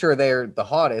I'm pretty sure they're the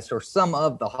hottest or some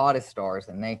of the hottest stars,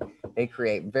 and they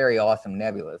create very awesome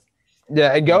nebulas.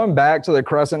 Yeah, and going back to the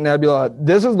Crescent Nebula,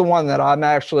 this is the one that I'm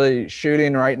actually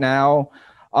shooting right now.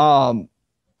 I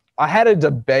had a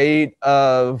debate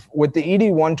with the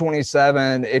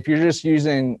ED-127, if you're just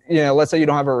using, let's say you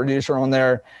don't have a reducer on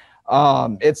there,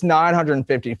 it's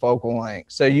 950 focal length.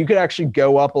 So you could actually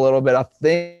go up a little bit. I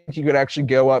think you could actually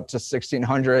go up to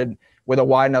 1600 with a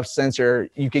wide enough sensor.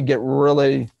 You could get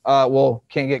really,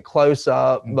 can't get close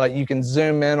up, but you can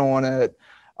zoom in on it.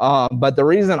 But the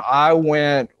reason I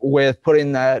went with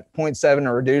putting that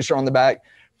 0.7 reducer on the back,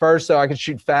 first, so I could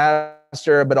shoot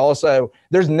faster, but also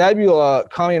there's nebula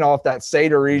coming off that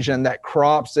Sator region that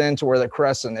crops into where the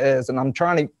crescent is. And I'm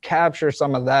trying to capture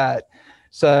some of that.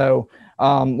 So,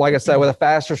 like I said, with a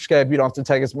faster scope, you don't have to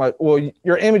take as much,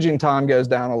 your imaging time goes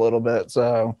down a little bit.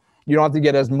 So you don't have to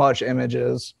get as much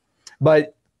images.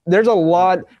 But there's a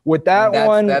lot with that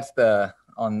one. That's the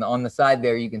on the side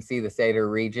there. You can see the Satyr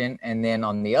region, and then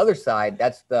on the other side,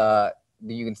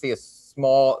 you can see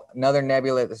another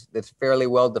nebula that's fairly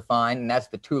well defined, and that's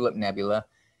the Tulip Nebula.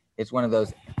 It's one of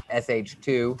those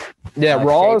SH2. Yeah,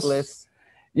 Ross. Shapeless.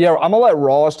 Yeah, I'm gonna let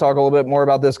Ross talk a little bit more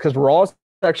about this because Ross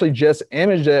actually just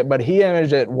imaged it, but he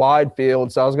imaged it wide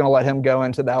field. So I was gonna let him go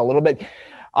into that a little bit.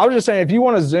 I was just saying, if you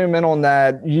want to zoom in on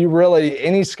that,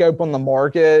 any scope on the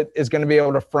market is going to be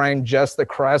able to frame just the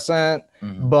crescent,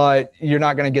 but you're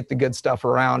not going to get the good stuff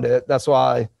around it. That's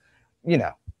why, we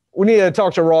need to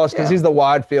talk to Ross because he's the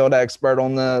wide field expert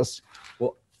on this.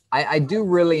 Well, I do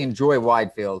really enjoy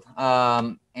wide field.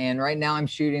 And right now I'm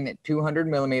shooting at 200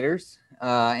 millimeters.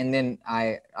 And then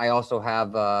I also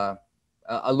have a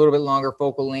little bit longer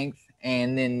focal length,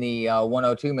 and then the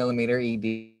 102 millimeter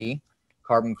ED.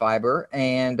 Carbon fiber,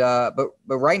 and but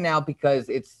right now, because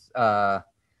it's I'm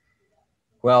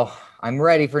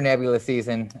ready for nebula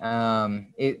season.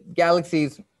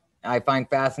 Galaxies I find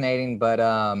fascinating, but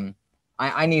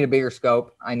I need a bigger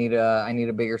scope. I need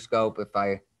a bigger scope if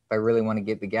I really want to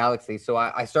get the galaxy. So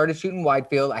I started shooting wide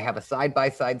field. I have a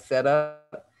side-by-side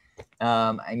setup.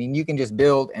 I mean, you can just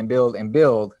build and build and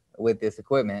build with this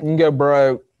equipment. You can go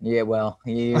broke. Yeah, well,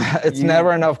 it's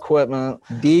never enough equipment.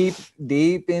 Deep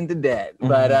into debt,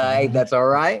 but hey, that's all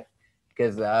right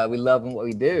because we love what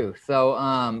we do. So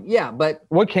but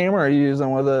what camera are you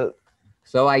using with it?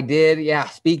 So I did,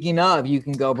 speaking of, you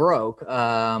can go broke.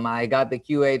 I got the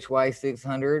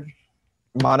QHY600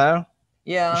 mono.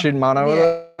 Yeah, shooting mono with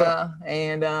it.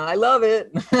 And I love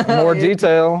it. More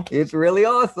detail. It's really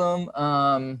awesome.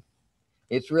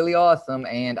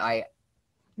 And I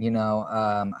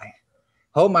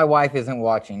hope my wife isn't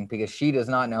watching because she does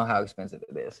not know how expensive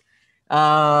it is.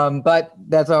 But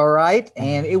that's all right.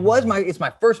 And it's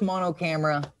my first mono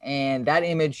camera. And that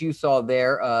image you saw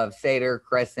there of Satyr,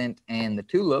 Crescent, and the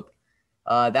Tulip,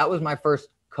 that was my first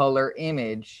color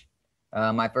image,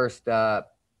 my first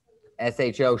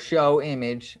SHO show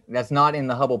image. That's not in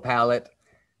the Hubble palette.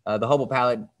 The Hubble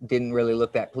palette didn't really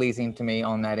look that pleasing to me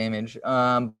on that image.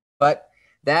 But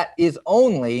that is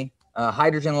only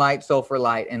hydrogen light, sulfur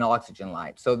light, and oxygen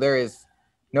light. So there is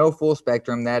no full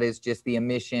spectrum. That is just the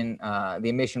emission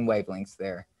wavelengths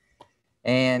there.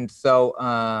 And so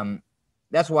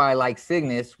that's why I like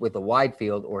Cygnus with a wide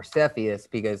field, or Cepheus,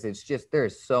 because it's just,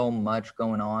 there's so much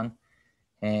going on.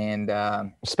 And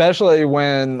especially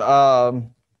when, where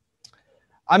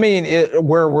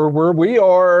we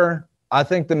are, I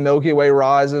think the Milky Way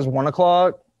rises 1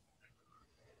 o'clock.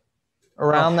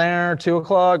 Around there, 2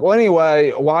 o'clock. Well,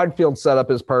 anyway, wide field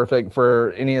setup is perfect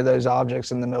for any of those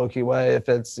objects in the Milky Way. If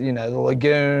it's, the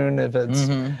lagoon, if it's,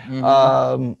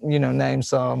 name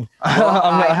some.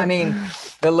 Well,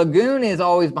 the lagoon is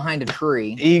always behind a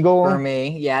tree. Eagle. For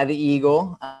me. Yeah, the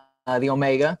eagle, the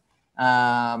Omega.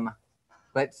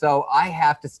 But so I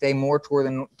have to stay more toward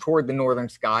the northern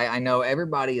sky. I know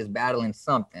everybody is battling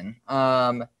something.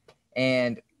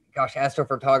 And gosh,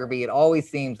 astrophotography, it always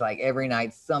seems like every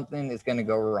night something is going to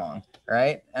go wrong,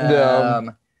 right?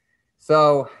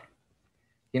 So,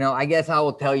 I guess I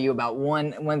will tell you about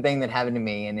one thing that happened to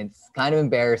me, and it's kind of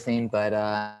embarrassing, but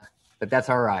that's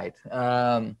all right.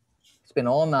 It's been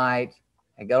all night.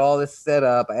 I got all this set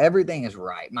up. Everything is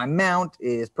right. My mount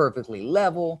is perfectly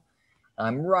level.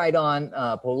 I'm right on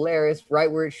Polaris,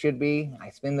 right where it should be.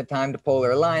 I spend the time to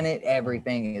polar align it.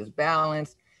 Everything is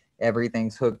balanced.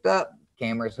 Everything's hooked up.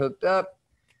 Camera's hooked up,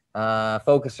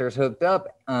 focuser's hooked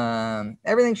up,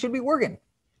 everything should be working,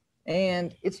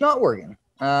 and it's not working.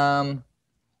 And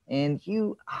if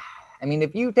you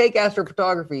take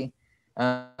astrophotography,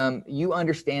 you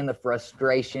understand the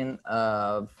frustration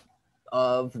of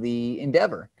the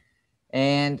endeavor.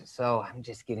 And so I'm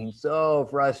just getting so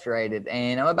frustrated,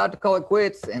 and I'm about to call it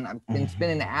quits, and I've been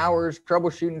spending hours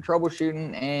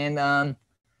troubleshooting, and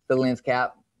the lens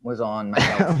cap was on my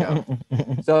telescope.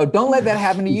 So don't let that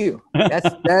happen to you.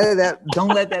 Don't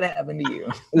let that happen to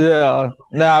you. Yeah.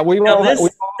 That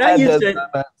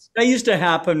used to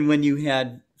happen when you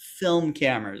had film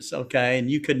cameras, okay,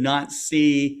 and you could not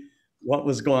see what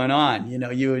was going on.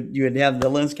 You would have the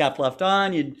lens cap left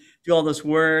on, you'd do all this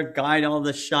work, guide all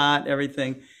the shot,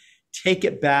 everything, take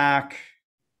it back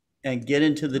and get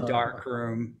into the dark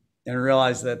room and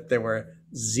realize that there were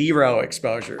 0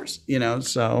 exposures,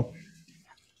 so.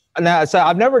 Now, so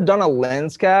I've never done a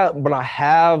lens cap, but I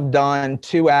have done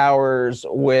 2 hours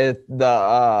with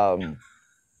the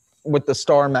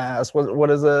star mask. What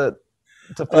is it?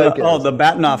 To focus. The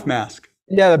Batinoff mask.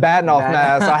 Yeah, the Batinoff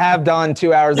mask. I have done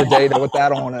 2 hours of data with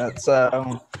that on it.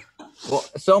 So, well,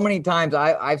 so many times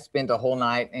I've spent a whole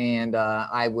night, and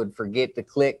I would forget to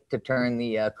click to turn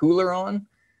the cooler on.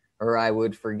 or I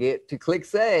would forget to click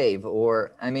save,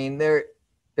 or I mean,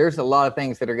 there's a lot of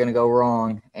things that are going to go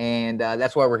wrong, and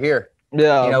that's why we're here.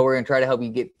 Yeah. You know, we're going to try to help you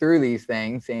get through these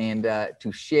things and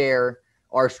to share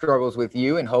our struggles with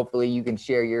you, and hopefully you can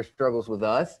share your struggles with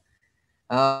us.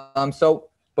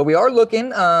 But we are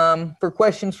looking for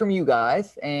questions from you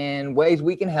guys and ways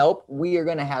we can help. We are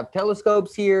going to have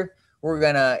telescopes here. We're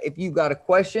going to, if you've got a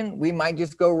question, we might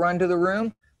just go run to the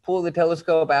room, pull the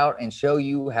telescope out, and show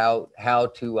you how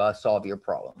to solve your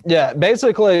problem. Yeah,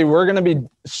 basically, we're going to be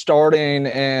starting,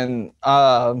 and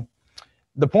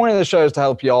the point of the show is to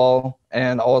help y'all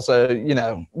and also, you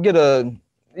know, get a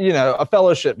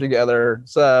fellowship together.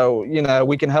 So, you know,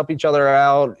 we can help each other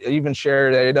out, even share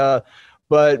data.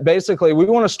 But basically, we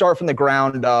want to start from the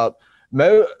ground up.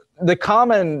 The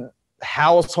common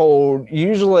household,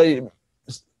 usually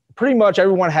pretty much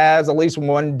everyone has at least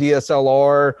one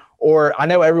DSLR, or I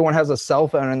know everyone has a cell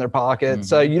phone in their pocket. Mm-hmm.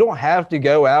 So you don't have to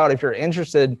go out. If you're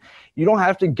interested, you don't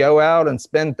have to go out and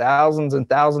spend thousands and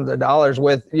thousands of dollars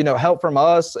with, you know, help from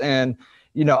us and,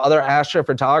 you know, other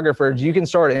astrophotographers. You can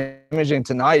start imaging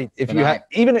tonight.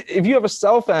 Even if you have a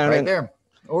cell phone right there,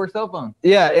 or cell phone.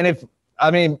 Yeah.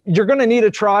 And you're going to need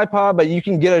a tripod, but you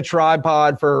can get a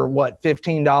tripod for what,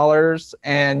 $15,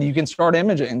 and you can start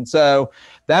imaging. So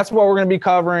that's what we're going to be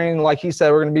covering. Like he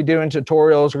said, we're going to be doing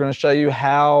tutorials. We're going to show you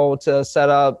how to set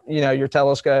up, you know, your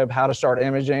telescope, how to start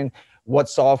imaging, what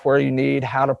software you need,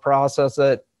 how to process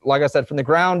it. Like I said, from the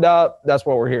ground up, that's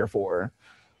what we're here for.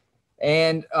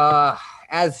 And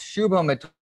as Shubham had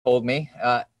told me,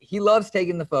 he loves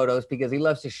taking the photos because he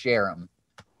loves to share them.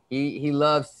 He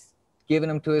loves giving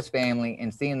them to his family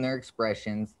and seeing their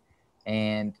expressions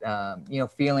and, you know,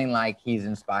 feeling like he's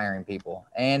inspiring people.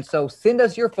 And so send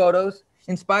us your photos,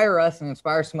 inspire us, and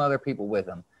inspire some other people with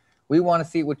them. We want to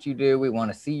see what you do. We want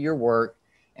to see your work,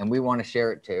 and we want to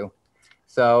share it too.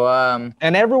 So,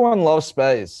 and everyone loves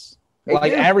space.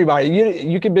 Like do. Everybody,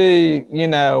 you could be, you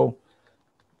know,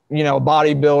 a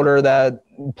bodybuilder that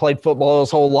played football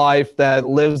his whole life, that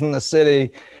lives in the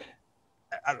city.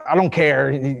 I don't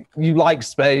care. You like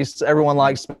space. Everyone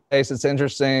likes space. It's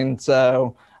interesting.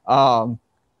 So, I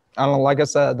don't know, like I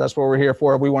said, that's what we're here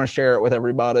for. We want to share it with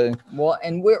everybody. Well,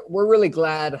 and we're really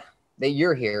glad that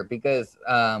you're here because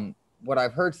what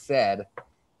I've heard said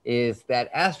is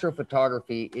that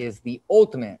astrophotography is the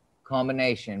ultimate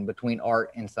combination between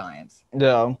art and science.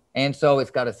 Yeah. And so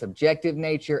it's got a subjective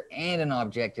nature and an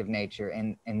objective nature,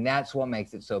 and that's what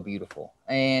makes it so beautiful.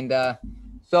 And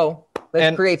so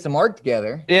let's create some art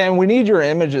together. Yeah, and we need your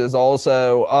images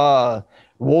also.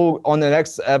 We'll, on the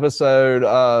next episode,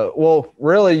 well,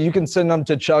 really, you can send them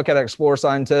to Chuck at Explore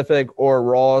Scientific or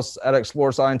Ross at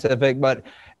Explore Scientific. But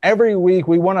every week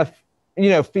we want to, you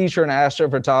know, feature an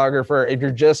astrophotographer. If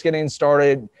you're just getting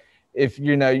started, if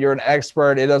you know you're an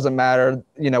expert, it doesn't matter.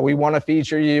 You know, we want to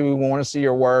feature you. We want to see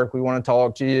your work. We want to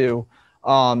talk to you.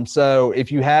 So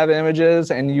if you have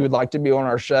images and you would like to be on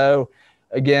our show,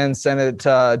 again, send it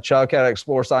to Chuck at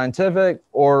Explore Scientific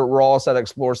or Ross at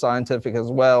Explore Scientific as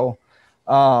well.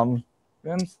 I'm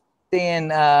seeing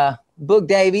Book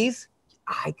Davies.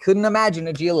 I couldn't imagine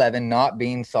a G11 not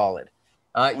being solid.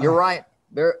 You're right.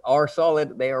 They are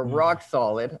solid. They are rock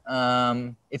solid.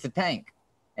 It's a tank.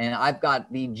 And I've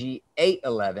got the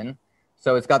G811.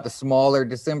 So it's got the smaller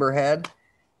December head.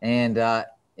 And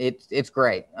it's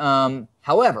great.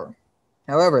 However,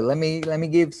 let me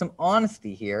give some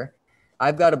honesty here.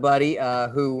 I've got a buddy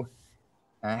who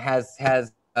has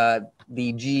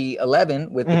the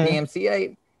G11 with the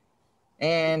PMC8,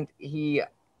 and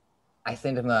I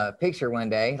sent him a picture one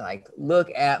day, like,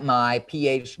 look at my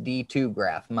PhD2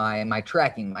 graph, my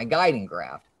tracking, my guiding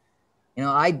graph. You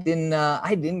know, I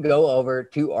didn't go over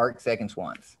 2 arc seconds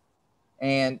once,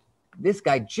 and this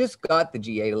guy just got the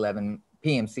G811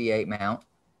 PMC8 mount.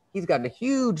 He's got a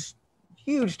huge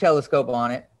telescope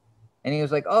on it. And he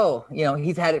was like, oh, you know,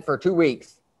 he's had it for 2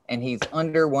 weeks and he's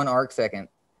under 1 arc second.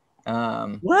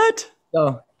 What?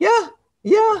 So, yeah.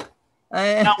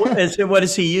 Now, what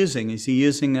is he using? Is he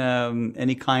using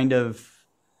any kind of,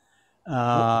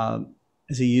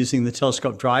 is he using the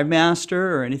telescope drive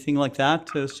master or anything like that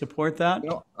to support that? You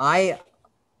know,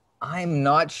 I'm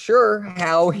not sure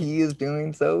how he is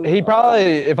doing so. He probably,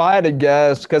 if I had to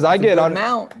guess, because I get on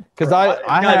mount, because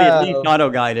I have be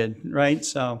auto guided, right?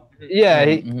 So yeah,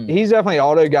 he's definitely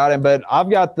auto guided. But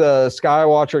I've got the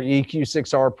Skywatcher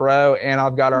EQ6R Pro and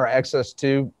I've got our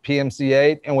XS2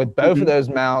 PMC8, and with both of those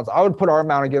mounts, I would put our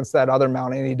mount against that other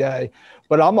mount any day.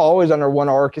 But I'm always under 1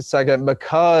 arc second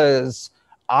because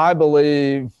I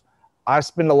believe I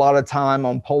spend a lot of time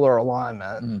on polar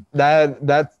alignment. See,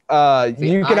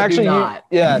 You can I do actually, not.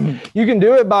 you can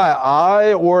do it by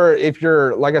eye, or if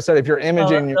you're, like I said, if you're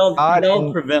imaging your eye.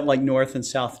 They'll prevent like north and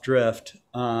south drift.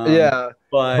 But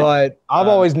I've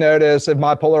always noticed if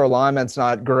my polar alignment's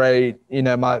not great, you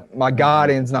know, my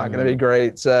guiding's not going to be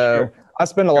great. So I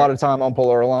spend a lot of time on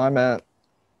polar alignment.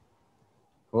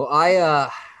 Well,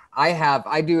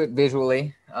 I do it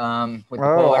visually with the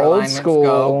polar old alignment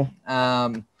school.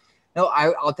 scope. No,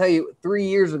 I'll tell you, 3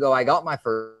 years ago, I got my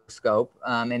first scope,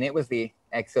 and it was the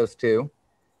Exos 2.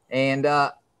 And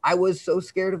I was so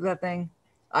scared of that thing.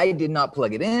 I did not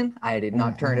plug it in. I did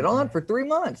not turn it on for 3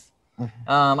 months.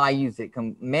 I used it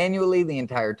manually the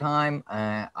entire time.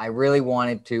 I really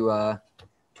wanted to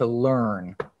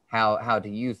learn how to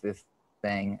use this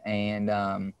thing and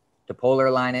to polar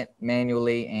align it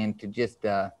manually and to just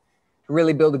to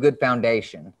really build a good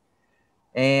foundation.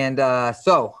 And I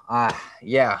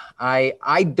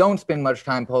don't spend much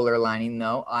time polar aligning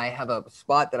though. I have a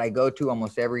spot that I go to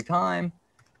almost every time,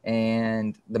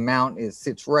 and the mount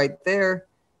sits right there.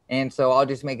 And so I'll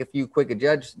just make a few quick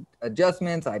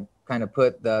adjustments. I kind of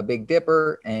put the Big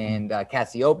Dipper and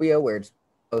Cassiopeia where it's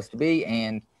supposed to be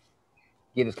and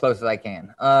get as close as I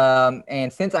can.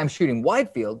 And since I'm shooting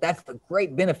wide field, that's the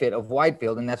great benefit of wide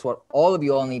field, and that's what all of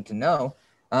you all need to know.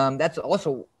 That's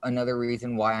also another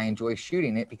reason why I enjoy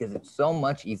shooting it, because it's so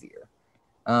much easier.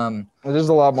 It is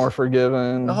a lot more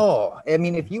forgiving. Oh, I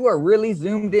mean, if you are really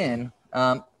zoomed in,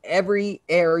 every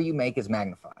error you make is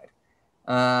magnified.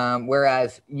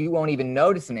 Whereas you won't even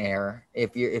notice an error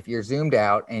if you're zoomed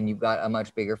out and you've got a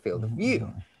much bigger field of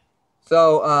view.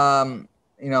 So,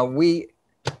 you know, we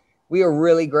are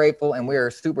really grateful and we are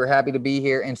super happy to be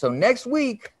here. And so next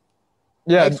week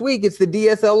it's the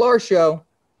DSLR show.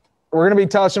 We're going to be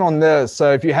touching on this.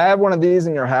 So if you have one of these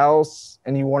in your house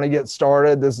and you want to get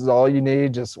started, this is all you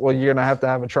need. You're going to have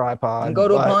a tripod. And go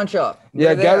to a pawn shop.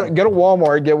 Go to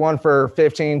Walmart, get one for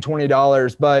 $15,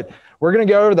 $20. But we're going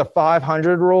to go over the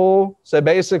 500 rule. So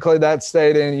basically that's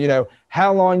stating, you know,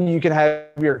 how long you can have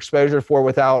your exposure for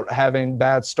without having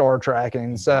bad star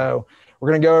tracking. So we're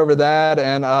going to go over that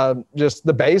and just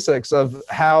the basics of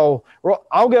how, well,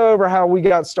 I'll go over how we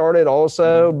got started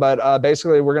also, but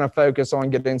basically we're going to focus on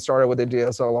getting started with the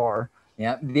DSLR.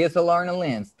 Yeah, DSLR and a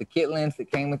lens, the kit lens that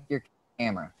came with your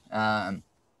camera.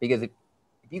 Because if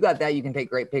you got that, you can take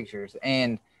great pictures.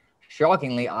 And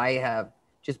shockingly, I have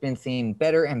just been seeing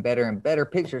better and better and better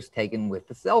pictures taken with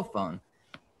the cell phone.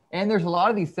 And there's a lot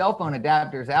of these cell phone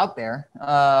adapters out there.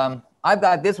 I've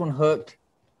got this one hooked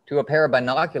to a pair of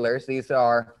binoculars. These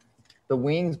are the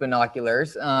Wings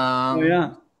binoculars.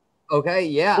 Okay,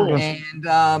 yeah. Cool.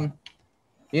 And,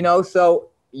 you know, so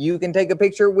you can take a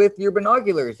picture with your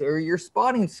binoculars or your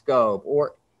spotting scope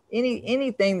or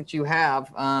anything that you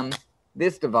have.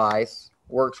 This device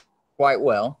works quite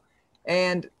well.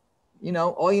 And, you know,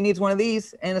 all you need is one of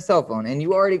these and a cell phone, and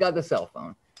you already got the cell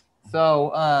phone.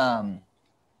 So,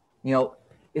 you know,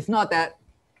 it's not that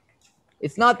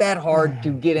hard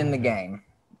to get in the game.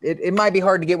 It might be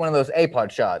hard to get one of those APOD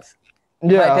shots.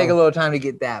 It might take a little time to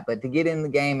get that, but to get in the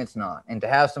game, it's not. And to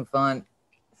have some fun,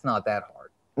 it's not that hard.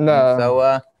 No.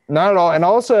 So, not at all. And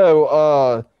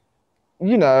also,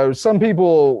 you know, some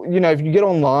people, you know, if you get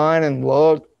online and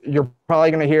look, you're probably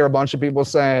going to hear a bunch of people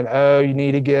saying, oh, you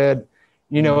need to get,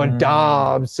 you know, a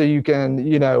Dobbs so you can,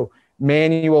 you know,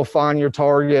 manual find your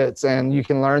targets and you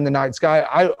can learn the night sky.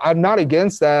 I'm not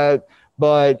against that.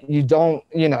 But you don't,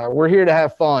 you know, we're here to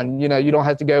have fun. You know, you don't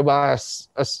have to go by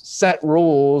a set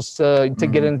rules to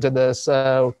get into this.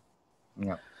 So,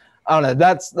 I don't know.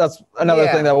 That's another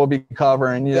thing that we'll be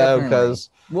covering, you know, because.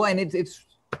 Well, and it's,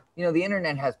 you know, the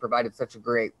internet has provided such a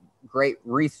great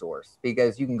resource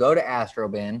because you can go to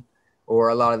Astrobin or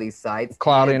a lot of these sites.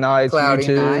 Cloudy Nights,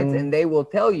 and they will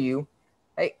tell you,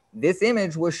 hey, this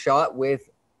image was shot with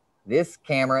this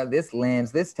camera, this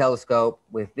lens, this telescope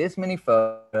with this many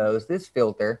photos, this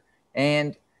filter,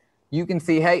 and you can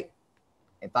see, hey,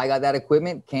 if I got that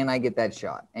equipment, can I get that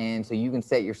shot? And so you can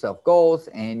set yourself goals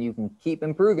and you can keep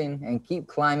improving and keep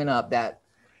climbing up that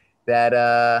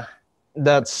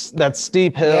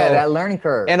steep hill. Yeah, that learning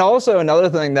curve. And also another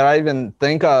thing that I even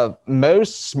think of,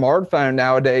 most smartphone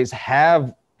nowadays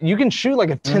you can shoot like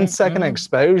a 10-second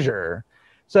exposure.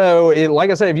 So, like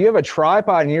I said, if you have a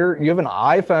tripod and you have an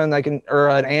iPhone that can, or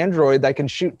an Android that can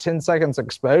shoot 10 seconds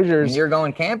exposures, and you're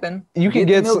going camping, you can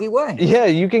get Milky Way. Yeah,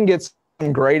 you can get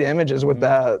some great images with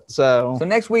that. So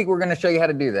next week we're going to show you how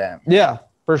to do that. Yeah,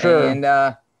 for sure. And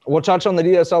we'll touch on the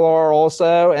DSLR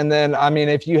also. And then, I mean,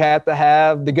 if you have to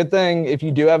have the good thing, if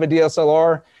you do have a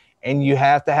DSLR and you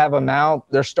have to have a mount,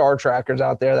 there's star trackers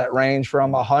out there that range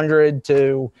from 100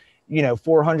 to,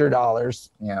 $400.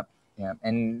 Yeah. Yeah.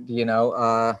 And, you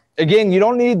know, Again, you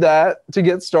don't need that to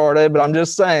get started, but I'm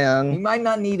just you saying. might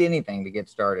not need anything to get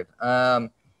started. But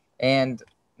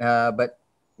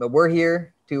we're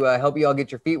here to help you all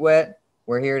get your feet wet.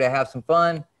 We're here to have some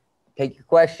fun, take your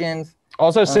questions.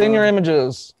 Also, send your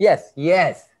images. Yes.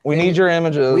 Yes. We need your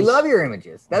images. We love your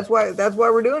images. That's why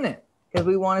we're doing it, because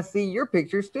we want to see your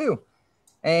pictures too.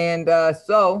 And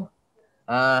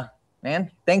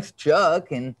man, thanks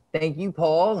Chuck, and thank you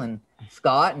Paul and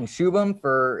Scott and Shubham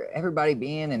for everybody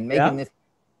being and making this.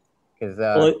 Because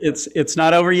well, it's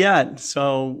not over yet.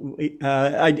 So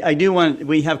I do want,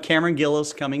 we have Cameron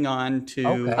Gillis coming on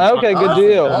to. Okay, good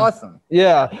deal. Awesome.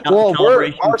 Yeah. Well,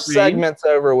 Calibration our free. segment's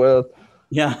over with.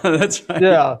 Yeah, that's right.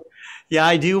 Yeah. Yeah,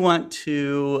 I do want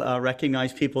to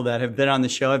recognize people that have been on the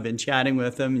show. I've been chatting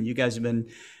with them, and you guys have been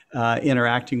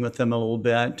interacting with them a little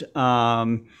bit.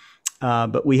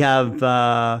 But we have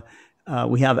Albert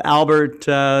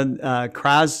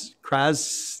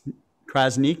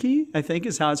Krasnicki, I think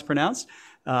is how it's pronounced.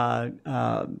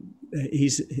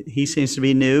 He seems to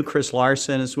be new. Chris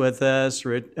Larson is with us.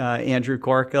 Andrew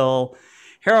Corkill,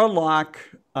 Harold Locke,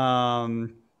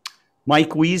 Mike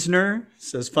Wiesner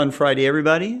says, "Fun Friday,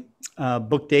 everybody."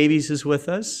 Book Davies is with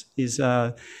us. He's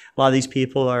a lot of these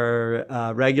people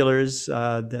are regulars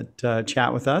that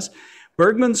chat with us.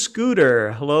 Bergman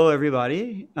Scooter, hello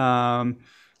everybody.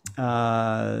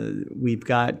 We've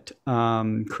got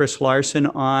Chris Larson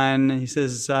on. He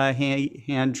says,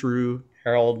 Andrew,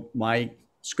 Harold, Mike,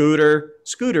 Scooter.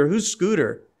 Who's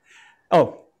Scooter?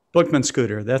 Oh, Bookman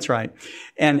Scooter, that's right.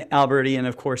 And Alberti, and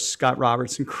of course, Scott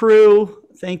Robertson crew.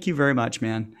 Thank you very much,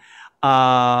 man.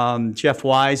 Jeff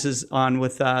Wise is on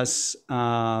with us.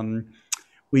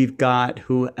 We've got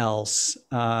who else?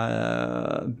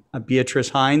 Beatrice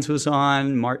Hines was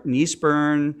on. Martin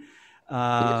Eastburn.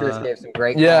 Beatrice gave some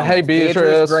great Yeah, comments. hey,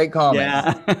 Beatrice. Great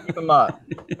comments. Yeah. Keep them up.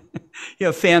 You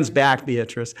know, fans back,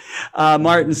 Beatrice.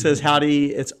 Martin says,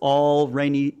 "Howdy, it's all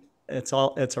rainy. It's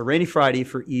a rainy Friday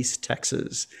for East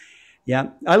Texas." Yeah,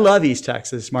 I love East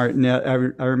Texas, Martin. I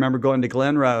remember going to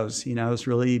Glen Rose. You know, it was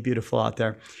really beautiful out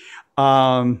there.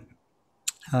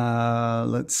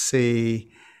 Let's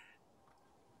see.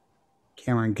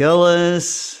 Cameron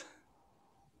Gillis.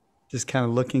 Just kind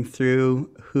of looking through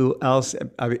who else.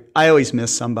 I always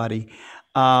miss somebody.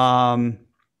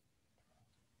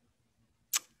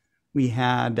 We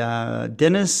had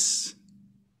Dennis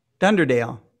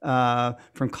Dunderdale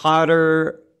from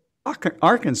Cotter,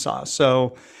 Arkansas.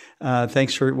 So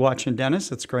thanks for watching, Dennis.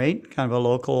 That's great. Kind of a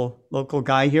local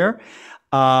guy here.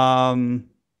 And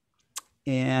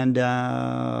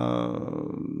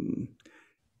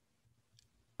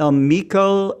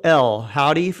Elmiko L.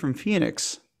 Howdy from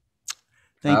Phoenix.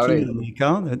 Thank you,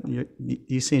 Elmiko.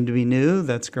 You seem to be new.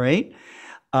 That's great.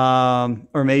 Or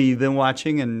maybe you've been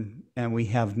watching and we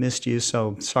have missed you.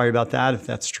 So sorry about that if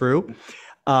that's true.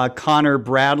 Connor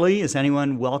Bradley, is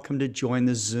anyone welcome to join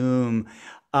the Zoom?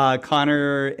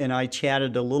 Connor and I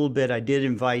chatted a little bit. I did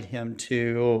invite him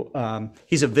to,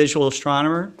 he's a visual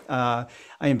astronomer. I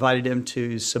invited him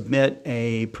to submit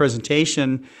a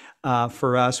presentation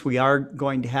for us. We are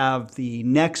going to have the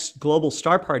next Global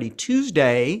Star Party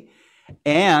Tuesday,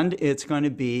 and it's going to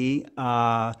be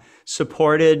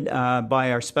supported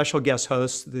by our special guest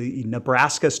hosts, the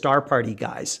Nebraska Star Party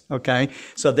guys, okay?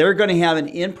 So they're going to have an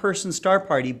in-person Star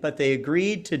Party, but they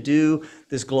agreed to do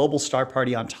this Global Star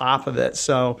Party on top of it.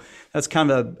 So that's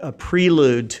kind of a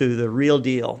prelude to the real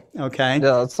deal, okay?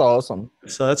 Yeah, that's awesome.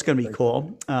 So that's going to be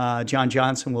cool. John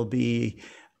Johnson will be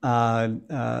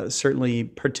certainly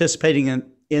participating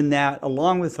in that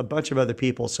along with a bunch of other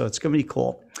people. So it's going to be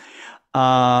cool.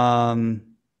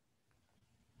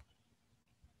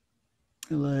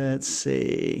 Let's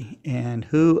see. And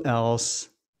who else?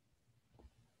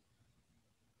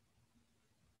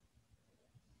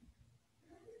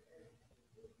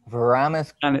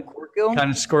 Varamis Corkill.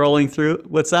 Kind of scrolling through.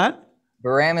 What's that?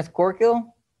 Varamis Corkill.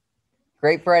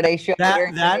 Great Friday show.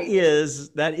 That is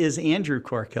Andrew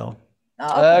Corkill.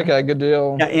 Okay, good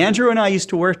deal. Yeah, Andrew and I used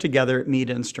to work together at Mead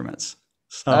Instruments.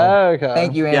 So, Okay.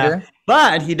 Thank you, Andrew. yeah.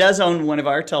 But he does own one of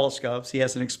our telescopes. He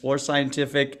has an Explore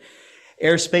Scientific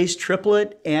Airspace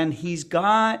triplet, and he's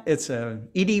got, it's a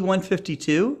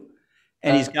ED-152,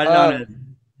 and he's got it on a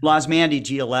Blasmandi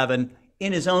G11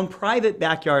 in his own private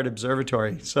backyard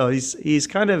observatory. So he's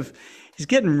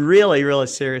getting really, really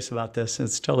serious about this.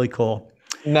 It's totally cool.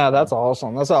 No, that's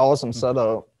awesome. That's an awesome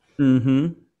setup.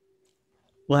 Mm-hmm.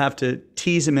 We'll have to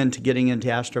tease him into getting into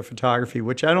astrophotography,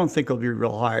 which I don't think will be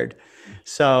real hard.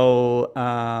 So,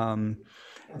 well,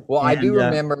 I do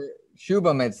remember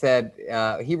Shubham had said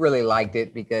he really liked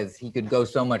it because he could go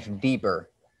so much deeper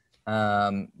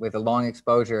with a long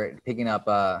exposure, picking up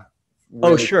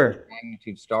Oh, really sure.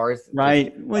 magnitude stars.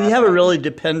 Right. When you have a really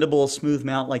dependable smooth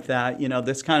mount like that, you know,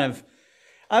 that's kind of,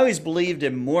 I always believed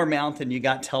in more mount than you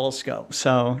got telescope.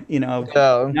 So, you know,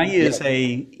 Yeah. when I use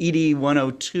a ED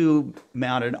 102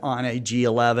 mounted on a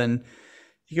G11,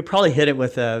 you could probably hit it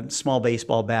with a small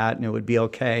baseball bat and it would be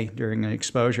okay during an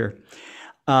exposure.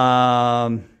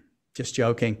 Just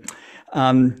joking.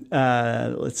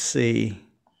 Let's see.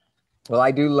 Well,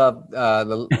 I do love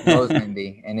the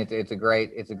Losemindy, and it's a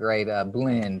great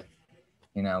blend,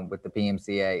 you know, with the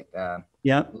PMC8.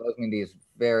 Yep. Losemindy is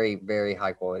very, very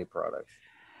high quality product.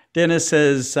 Dennis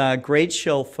says, great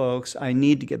show, folks. I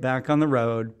need to get back on the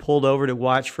road. Pulled over to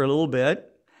watch for a little bit,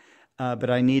 but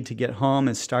I need to get home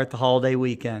and start the holiday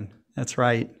weekend. That's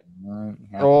right.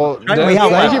 Well, Right, Dennis,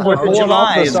 thank you for Fourth of pulling July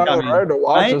off the is side of the coming, road to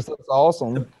watch right? us. That's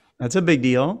awesome. That's a big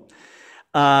deal.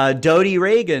 Dodie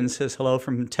Reagan says hello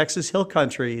from Texas Hill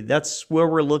Country. That's where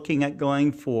we're looking at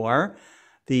going for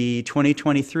the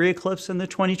 2023 eclipse and the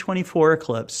 2024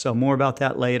 eclipse. So more about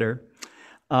that later.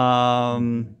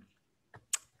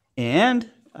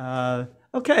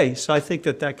 Okay, so I think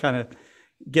that kind of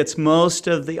gets most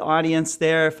of the audience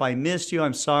there. If I missed you,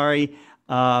 I'm sorry.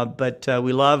 But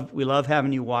we love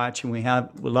having you watch, and we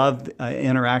love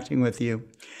interacting with you.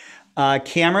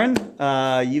 Cameron,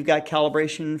 you've got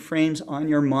calibration frames on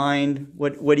your mind.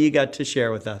 What do you got to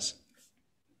share with us?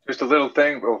 Just a little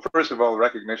thing. Well, first of all,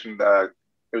 recognition.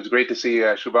 It was great to see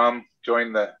Shubham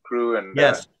join the crew, and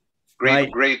yes,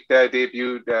 great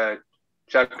debut,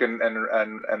 Chuck and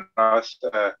us.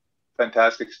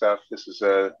 Fantastic stuff. This is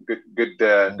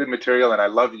good material, and I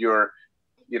love your,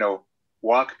 you know,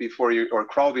 walk before you or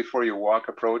crawl before you walk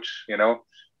approach. You know,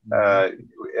 and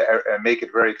make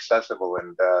it very accessible.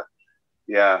 And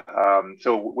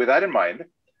so with that in mind,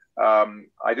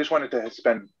 I just wanted to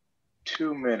spend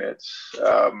 2 minutes.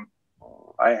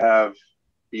 I have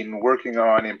been working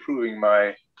on improving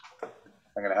my.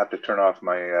 I'm going to have to turn off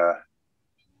my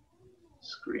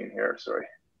screen here. Sorry.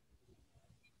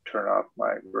 Turn off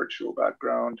my virtual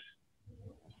background.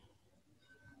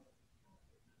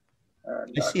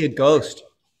 And I see a ghost.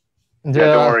 Yeah,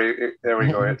 don't worry. There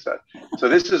we go. It's so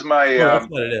this is my. That's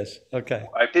what it is. Okay.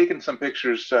 I've taken some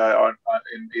pictures in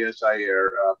ASI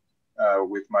Air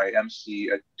with my MC,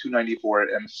 a 294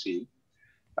 MC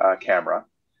camera,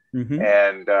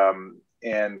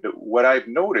 and what I've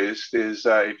noticed is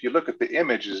if you look at the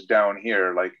images down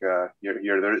here, like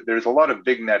there's a lot of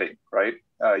vignetting, right?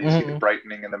 You see the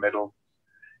brightening in the middle,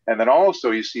 and then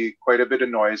also you see quite a bit of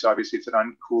noise. Obviously, it's an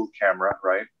uncooled camera,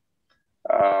 right?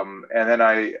 And then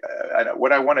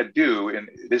what I want to do, and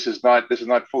this is not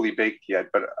fully baked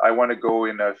yet, but I want to go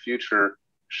in a future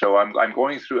show. I'm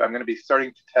going to be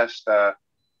starting to test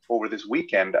over this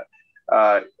weekend.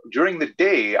 During the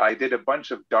day, I did a bunch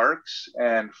of darks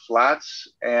and flats,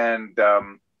 and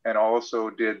also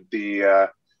did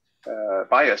the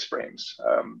bias frames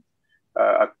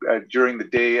during the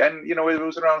day. And you know, it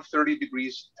was around 30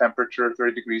 degrees temperature,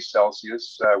 30 degrees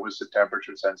Celsius was the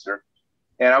temperature sensor.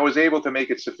 And I was able to make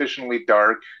it sufficiently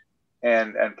dark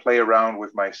and play around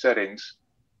with my settings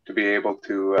to be able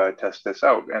to test this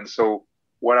out. And so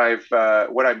what I'm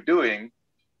doing,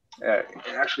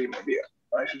 actually, maybe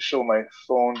I should show my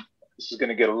phone. This is going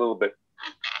to get a little bit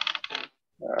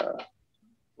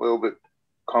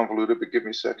convoluted, but give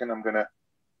me a second. Let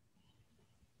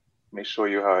me show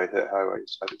you how I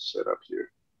have it set up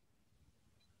here.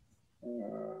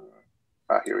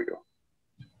 Here we go.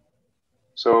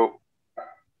 So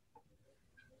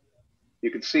you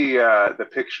can see the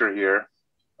picture here.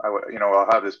 I'll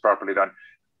have this properly done.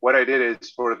 What I did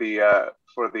is for the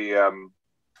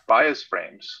bias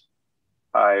frames,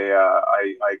 I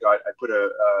put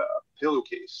a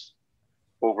pillowcase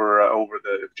over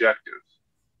the objective,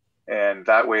 and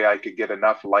that way I could get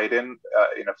enough light in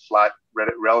a flat,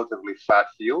 relatively flat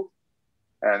field.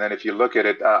 And then if you look at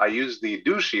it, I use the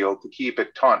dew shield to keep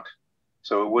it taut,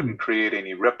 so it wouldn't create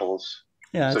any ripples.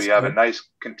 Yeah, so you have a nice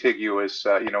contiguous,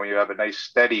 you have a nice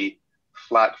steady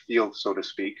flat field, so to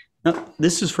speak. Now,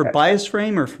 this is for bias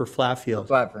frame or for flat field?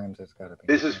 Flat frames, it's got to be.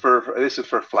 This is for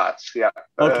flats, yeah.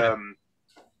 Okay.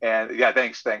 And yeah,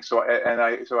 thanks. So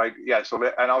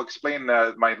I'll explain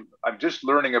I'm just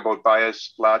learning about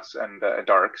bias, flats, and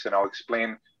darks, and I'll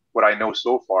explain what I know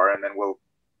so far, and then I'm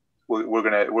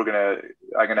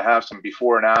gonna have some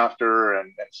before and after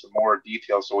and some more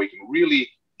details so we can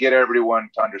really get everyone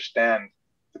to understand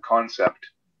the concept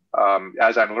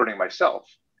as I'm learning myself.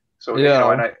 So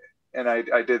I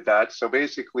did that. So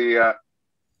basically, I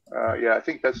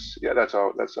think that's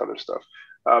other stuff.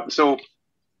 So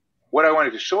what I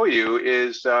wanted to show you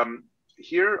is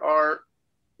here are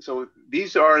so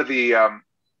these are the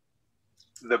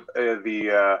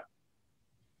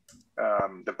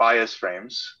bias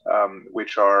frames,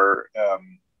 which are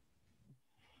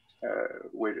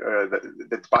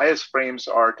the bias frames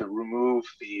are to remove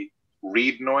the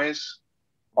read noise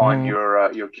on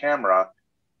your camera,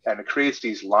 and it creates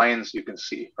these lines you can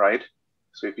see, right?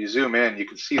 So if you zoom in, you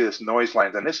can see this noise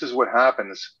lines, and this is what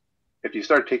happens if you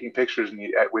start taking pictures and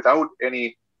without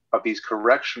any of these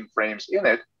correction frames in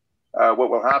it. What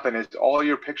will happen is all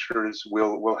your pictures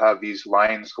will have these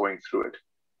lines going through it,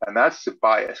 and that's the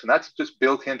bias, and that's just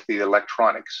built into the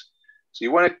electronics. So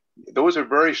you want to, those are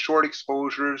very short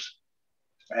exposures,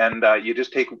 and you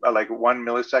just take like 1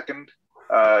 millisecond.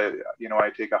 You know, I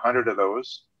take 100 of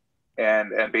those,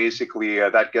 and basically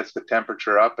that gets the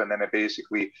temperature up, and then it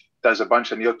basically does a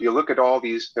bunch. And you look at all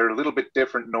these; they're a little bit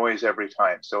different noise every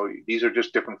time. So these are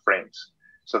just different frames.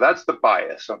 So that's the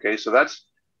bias. Okay, so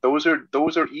those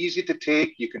are easy to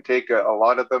take. You can take a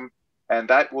lot of them, and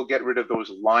that will get rid of those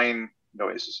line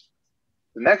noises.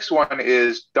 The next one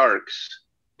is darks.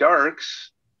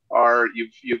 Darks are you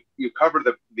cover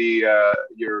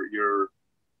your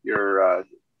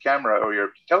camera or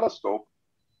your telescope,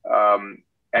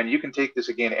 and you can take this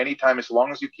again anytime as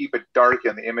long as you keep it dark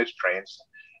in the image trains,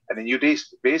 and then you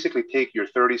basically take your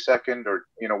 30-second or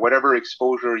whatever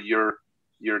exposure you're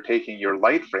taking your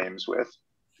light frames with.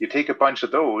 You take a bunch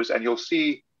of those, and you'll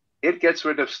see it gets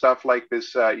rid of stuff like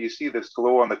this. You see this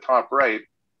glow on the top right.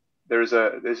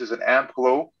 This is an amp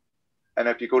glow. And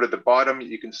if you go to the bottom,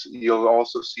 you'll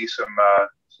also see some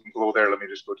glow there. Let me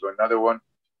just go to another one.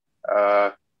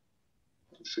 Let's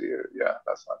see here. Yeah,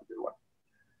 that's not a good one.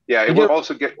 Yeah, it will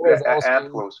also get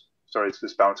amp glows. Sorry, it's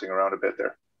just bouncing around a bit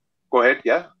there. Go ahead.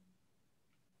 Yeah.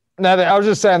 No, I was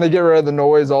just saying they get rid of the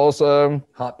noise also.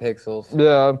 Hot pixels.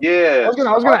 Yeah. Yeah. I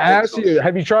was gonna ask you,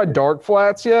 have you tried dark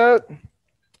flats yet?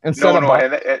 No.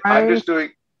 And I'm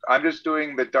just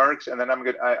doing the darks, and then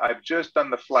I've just done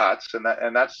the flats, and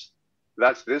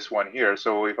that's this one here.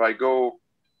 So if I go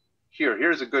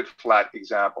here's a good flat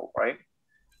example, right?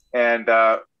 And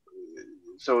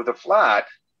so the flat,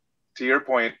 to your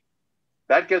point,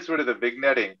 that gets rid of the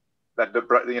vignetting, that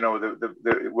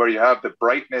where you have the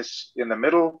brightness in the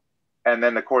middle, and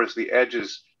then of course the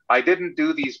edges. I didn't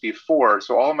do these before,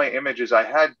 so all my images I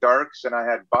had darks and I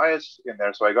had bias in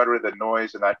there, so I got rid of the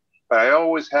noise and that. But I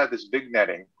always had this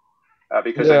vignetting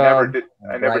because I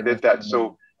never did that.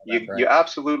 So you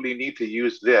absolutely need to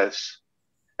use this.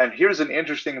 And here's an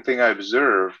interesting thing I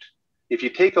observed. If you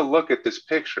take a look at this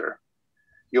picture,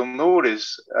 you'll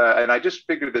notice, and I just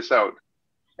figured this out,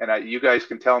 and you guys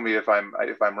can tell me if I'm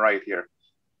right here.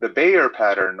 The Bayer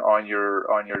pattern on your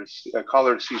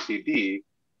color CCD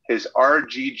is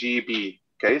RGGB.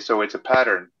 Okay, so it's a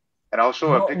pattern, and I'll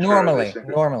show a picture.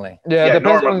 Normally. Yeah,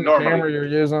 depends on the camera you're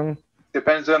using.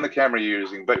 Depends on the camera you're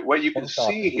using. But what you can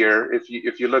see here,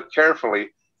 if you look carefully,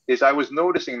 is I was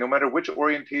noticing no matter which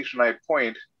orientation I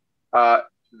point,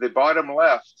 the bottom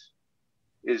left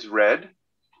is red,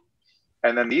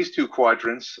 and then these two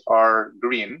quadrants are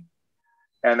green,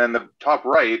 and then the top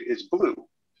right is blue.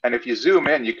 And if you zoom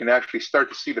in, you can actually start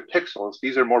to see the pixels.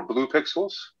 These are more blue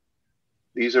pixels.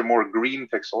 These are more green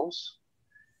pixels.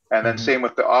 And then same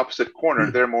with the opposite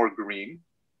corner, they're more green.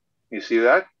 You see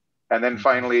that? And then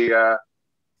finally,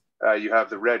 you have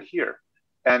the red here.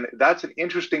 And that's an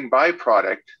interesting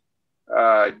byproduct.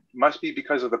 Must be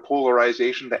because of the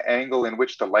polarization, the angle in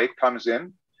which the light comes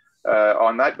in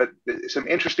on that. But some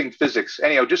interesting physics.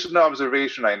 Anyhow, just an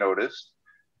observation I noticed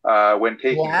when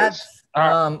taking this.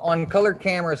 On color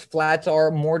cameras, flats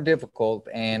are more difficult,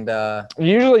 and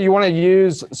usually you want to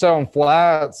use, so on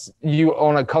flats, you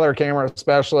on a color camera,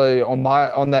 especially on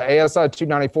the ASI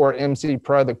 294 MC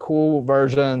Pro, the cool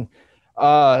version,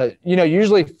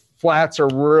 usually flats are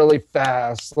really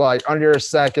fast, like under a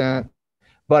second.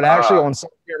 But actually on some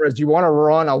cameras, you want to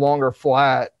run a longer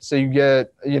flat so you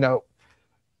get,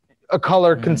 a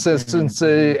color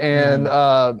consistency and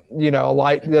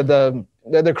light,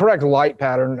 the correct light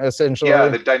pattern, essentially. Yeah,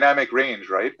 the dynamic range,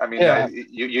 right? I mean,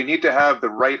 you need to have the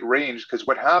right range, because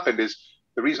what happened is,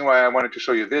 the reason why I wanted to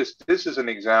show you this is an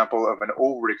example of an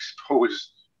overexposed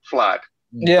flat,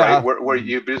 right? Where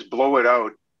you just blow it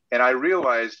out. And I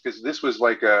realized, because this was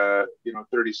like a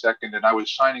 30-second, and I was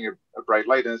shining a bright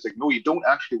light, and it's like, no, you don't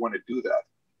actually want to do that.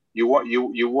 You want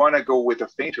to go with a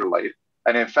fainter light.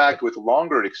 And in fact, with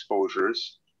longer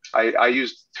exposures, I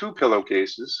used 2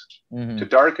 pillowcases to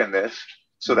darken this,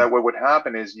 so that what would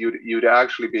happen is you'd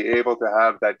actually be able to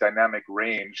have that dynamic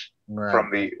range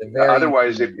from the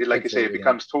otherwise, like I say, it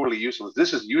becomes totally useless.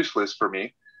 This is useless for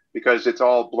me because it's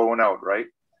all blown out, right?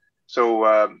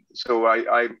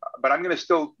 But I'm going to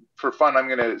still, for fun, I'm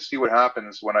going to see what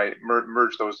happens when I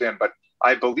merge those in. But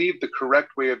I believe the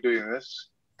correct way of doing this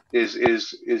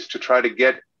is to try to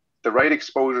get the right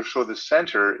exposure so the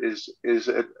center is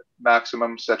at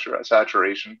maximum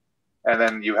saturation, and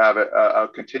then you have a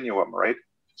continuum, right?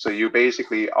 So you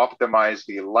basically optimize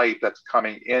the light that's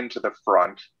coming into the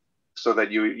front so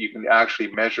that you can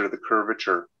actually measure the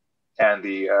curvature and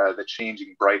the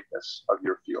changing brightness of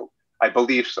your field. I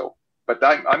believe so. But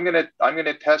I'm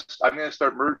gonna test. I'm gonna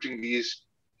start merging these.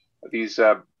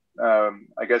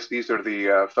 I guess these are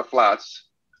the flats.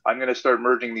 I'm gonna start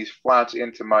merging these flats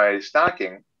into my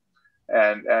stacking,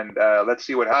 and let's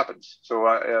see what happens.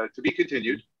 So to be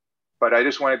continued. But I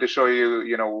just wanted to show you,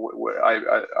 you know,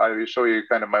 I show you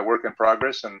kind of my work in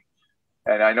progress, and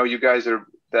I know you guys are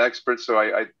the experts, so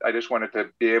I just wanted to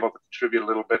be able to contribute a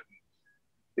little bit,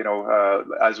 you know,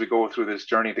 as we go through this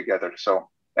journey together. So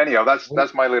anyhow,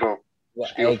 that's my little. Well,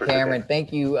 hey, Cameron,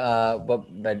 thank you.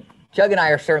 But Chug and I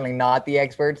are certainly not the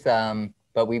experts,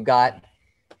 but we've got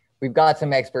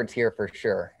some experts here for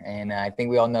sure, and I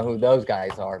think we all know who those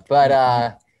guys are.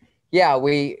 But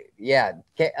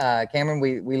Cameron,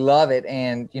 we love it,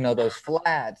 and you know those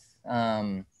flats.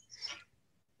 When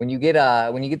you get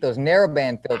those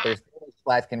narrowband filters, those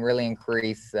flats can really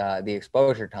increase the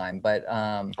exposure time, but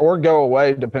or go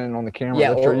away depending on the camera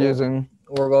that you're using,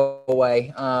 or go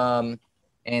away.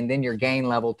 And then your gain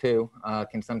level too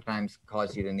can sometimes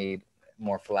cause you to need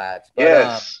more flats.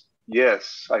 But,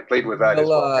 yes, I played with that as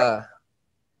well.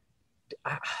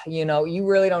 You know, you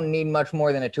really don't need much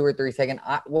more than a 2 or 3 second.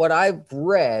 What I've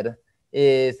read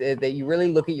is that you really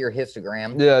look at your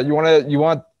histogram. Yeah, you want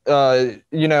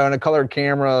you know, in a colored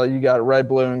camera, you got red,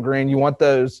 blue, and green. You want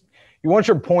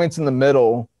your points in the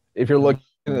middle. If you're looking,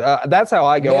 that's how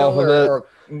I go off of it. Or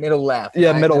middle left.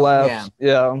 Yeah, middle left.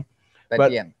 Yeah.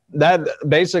 But yeah. That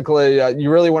basically,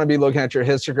 you really want to be looking at your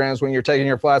histograms when you're taking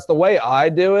your flats. The way I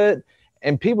do it,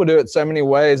 and people do it so many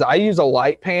ways, I use a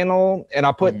light panel, and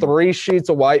I put 3 sheets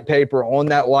of white paper on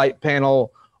that light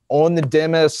panel on the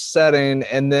dimmest setting,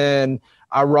 and then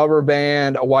I rubber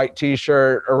band a white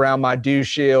t-shirt around my dew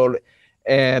shield,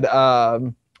 and I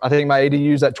think my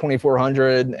ADU is at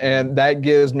 2400, and that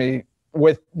gives me,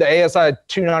 with the ASI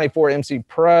 294 MC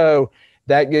Pro,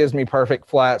 that gives me perfect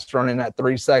flats running at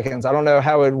 3 seconds. I don't know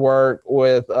how it would work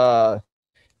with,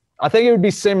 I think it would be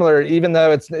similar, even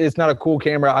though it's not a cool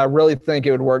camera. I really think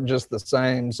it would work just the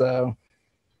same. So,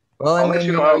 well, I'll let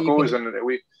you know how it goes, and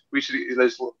we should.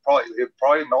 There's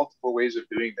probably multiple ways of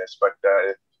doing this, but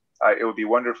it would be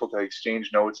wonderful to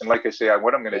exchange notes. And like I say,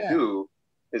 what I'm going to do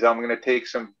is I'm going to take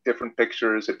some different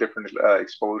pictures at different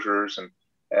exposures,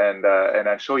 and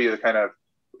I show you the kind of,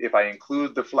 if I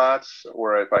include the flats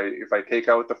or if I take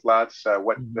out the flats,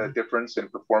 what the difference in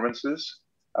performance is.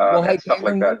 Well, hey,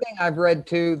 Cameron, one thing I've read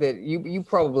too that you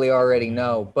probably already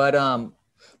know, but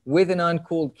with an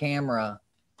uncooled camera,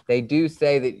 they do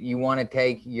say that you want to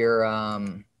take your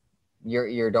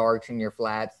darks and your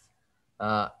flats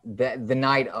the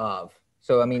night of.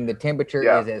 So I mean, the temperature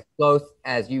is as close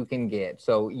as you can get,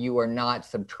 so you are not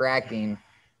subtracting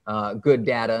good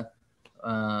data.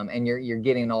 And you're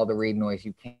getting all the read noise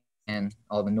you can,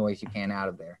 all the noise you can out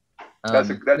of there.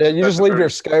 You just leave your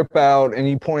scope out and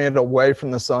you point it away from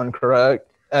the sun,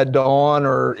 correct? At dawn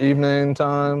or evening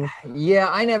time? Yeah,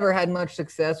 I never had much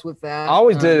success with that. I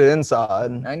always did it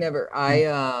inside. I never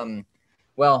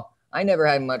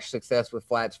had much success with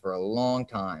flats for a long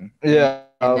time. Yeah.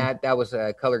 And that was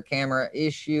a color camera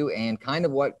issue, and kind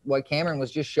of what Cameron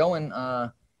was just showing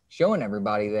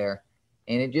everybody there.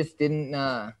 And it just didn't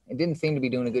seem to be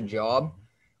doing a good job.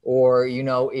 Or, you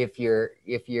know, if your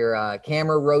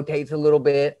camera rotates a little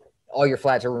bit, all your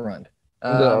flats are ruined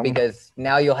because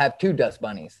now you'll have 2 dust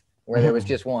bunnies where there was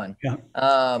just one. Yeah.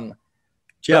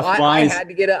 Jeff Wise, I had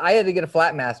to get a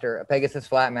Flatmaster, a Pegasus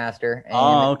Flatmaster.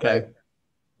 Oh, okay.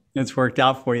 It's worked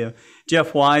out for you.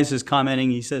 Jeff Wise is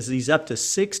commenting. He says he's up to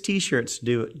 6 T-shirts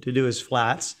to do his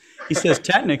flats. He says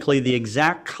technically the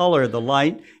exact color, the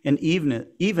light, and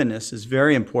evenness is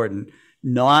very important.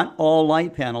 Not all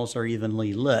light panels are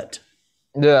evenly lit.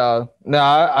 Yeah, no,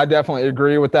 I definitely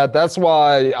agree with that. That's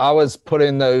why I was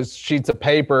putting those sheets of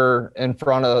paper in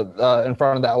front of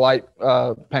that light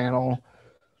panel.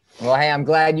 Well, hey, I'm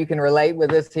glad you can relate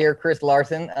with us here, Chris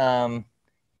Larson.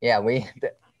 The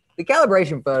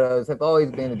calibration photos have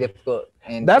always been difficult.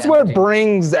 And that's what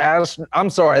brings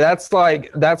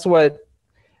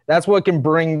that's what can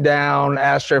bring down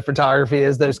astrophotography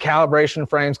is those calibration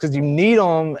frames, because you need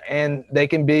them and they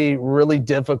can be really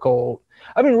difficult.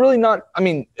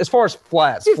 As far as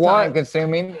flats, it's time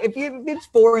consuming. If it's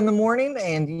 4 in the morning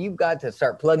and you've got to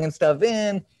start plugging stuff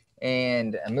in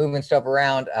and moving stuff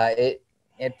around, at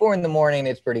 4 in the morning,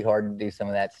 it's pretty hard to do some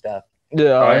of that stuff.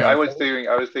 Yeah. I was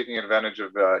taking advantage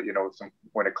of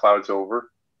when it clouds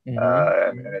over.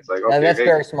 And it's like, okay, that's hey,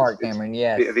 very smart, Cameron.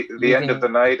 Yes. The end of the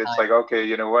night, it's like, okay,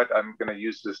 you know what? I'm going to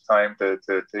use this time to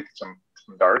take some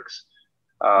darks.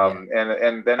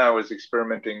 And then I was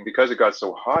experimenting because it got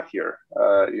so hot here,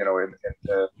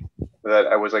 that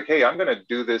I was like, hey, I'm going to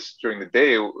do this during the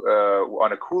day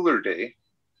on a cooler day.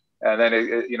 And then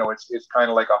it's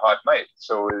kind of like a hot night.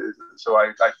 So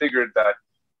I figured that,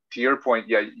 to your point,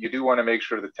 yeah, you do want to make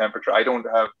sure the temperature. I don't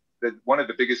have one of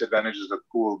the biggest advantages of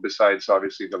pool, besides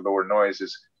obviously the lower noise,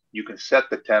 is you can set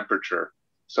the temperature.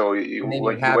 So even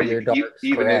in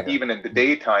the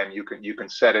daytime, you can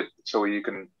set it so you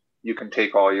can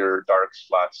take all your darks,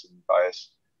 flats, and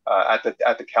bias at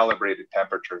the calibrated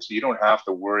temperature. So you don't have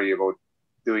to worry about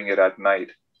doing it at night.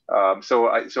 I'm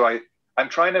trying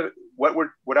to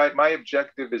my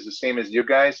objective is the same as you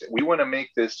guys. We want to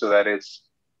make this so that it's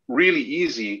really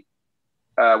easy.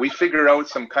 We figure out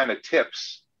some kind of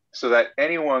tips so that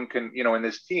anyone can, in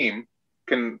this team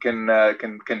can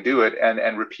do it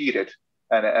and repeat it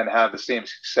and have the same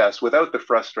success without the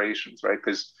frustrations, right?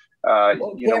 Because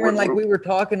Cameron, like we were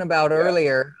talking about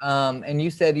earlier, and you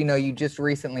said, you just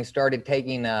recently started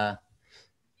taking the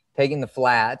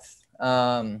flats,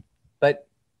 but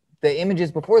the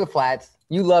images before the flats,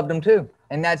 you loved them too,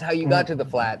 and that's how you got to the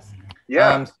flats.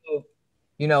 Yeah.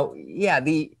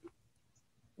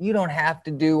 You don't have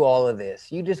to do all of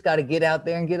this. You just got to get out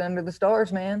there and get under the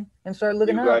stars, man, and start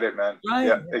looking up. You got it, man. Right.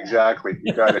 Yeah, exactly.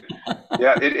 You got it.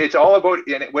 Yeah, it's all about.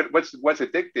 And what's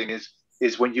addicting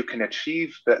is when you can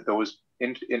achieve those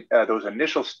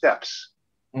initial steps.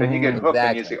 Then you get hooked,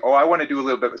 and you say, "Oh, I want to do a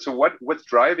little bit." So what's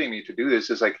driving me to do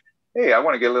this is like, "Hey, I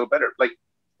want to get a little better." Like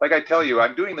I tell you,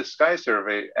 I'm doing the sky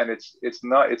survey, and it's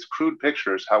crude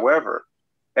pictures. However,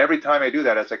 every time I do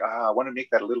that, it's like, I want to make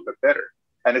that a little bit better.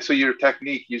 And so your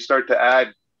technique, you start to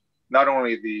add not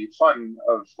only the fun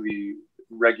of the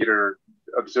regular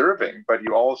observing, but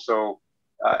you also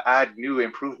add new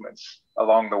improvements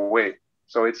along the way.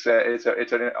 So it's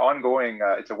an ongoing,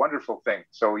 it's a wonderful thing.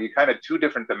 So you kind of two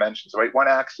different dimensions, right? One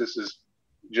axis is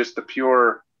just the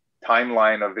pure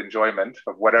timeline of enjoyment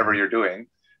of whatever you're doing.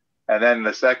 And then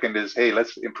the second is, hey,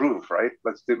 let's improve, right?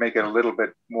 Let's make it a little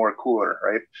bit more cooler,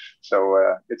 right?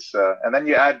 So and then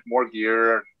you add more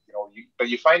gear, but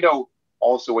you find out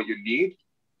also what you need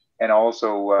and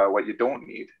also what you don't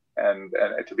need, and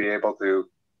to be able to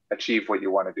achieve what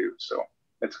you want to do. So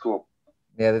it's cool.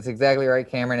 Yeah, that's exactly right,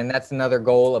 Cameron. And that's another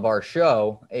goal of our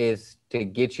show, is to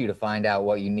get you to find out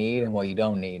what you need and what you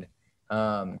don't need.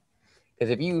 Because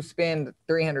if you spend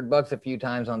 $300 a few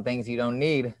times on things you don't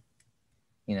need,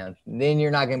 then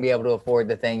you're not going to be able to afford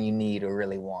the thing you need or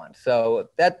really want. So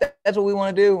that's what we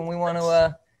want to do, and we want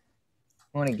to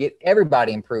get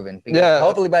everybody improving. Because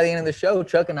hopefully by the end of the show,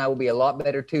 Chuck and I will be a lot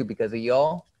better too, because of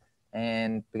y'all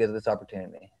and because of this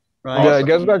opportunity. Right. Yeah, it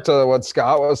goes back to what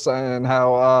Scott was saying,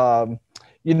 how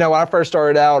when I first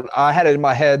started out, I had it in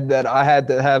my head that I had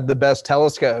to have the best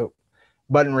telescope,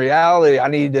 but in reality, I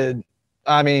needed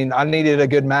a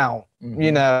good mount.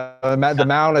 Mm-hmm. The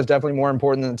mount is definitely more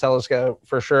important than the telescope,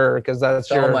 for sure, because that's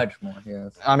so much more.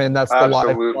 Yes. That's the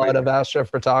lifeblood of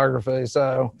astrophotography.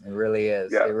 So it really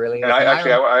is. Yeah. It really is. And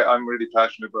I'm really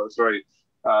passionate about.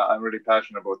 I'm really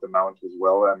passionate about the mount as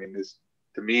well. I mean, this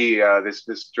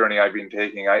journey I've been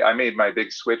taking. I made my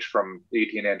big switch from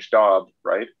 18-inch Dob,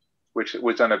 right, which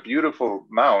was on a beautiful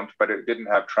mount, but it didn't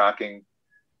have tracking,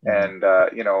 and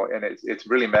and it's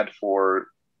really meant for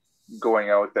going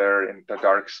out there in the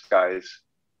dark skies.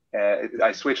 And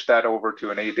I switched that over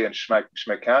to an 8-inch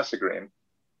Schmidt Cassegrain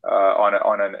on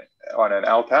an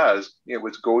Altaz. It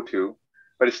was go-to,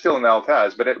 but it's still an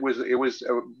Altaz. But it was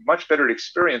a much better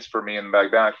experience for me in my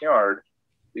backyard,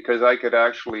 because I could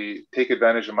actually take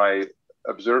advantage of my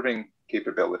observing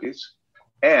capabilities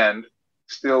and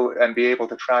be able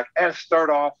to track and start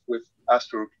off with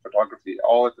astrophotography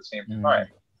all at the same time.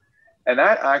 And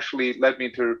that actually led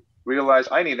me to realize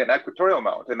I need an equatorial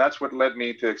mount, and that's what led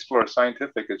me to explore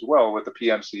scientific as well with the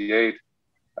PMC8,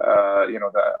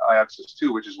 the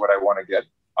IAXIS2, which is what I want to get.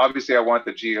 Obviously, I want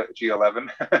the G11.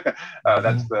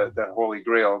 That's the holy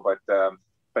grail. But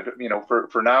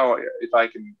for now, if I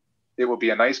can, it will be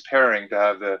a nice pairing to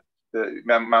have the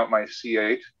mount my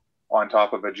C8 on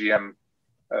top of a GM,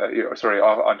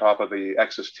 on top of the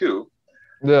Axis2.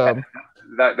 Yeah,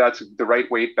 that's the right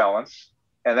weight balance.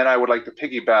 And then I would like to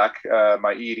piggyback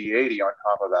my ED80 on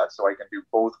top of that, so I can do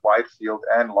both wide field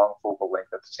and long focal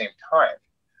length at the same time.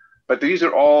 But these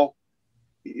are all,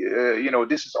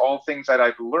 this is all things that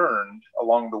I've learned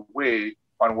along the way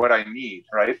on what I need,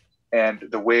 right? and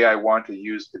the way I want to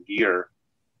use the gear.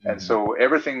 And so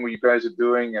everything you guys are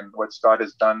doing and what Scott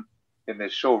has done in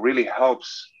this show really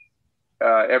helps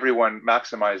everyone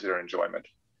maximize their enjoyment.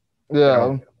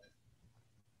 Yeah.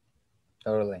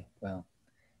 Totally. Well,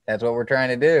 that's what we're trying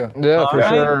to do. Yeah, for All right.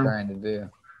 sure. We're trying to do.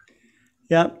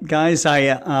 Yeah, guys,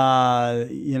 I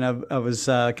was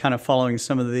kind of following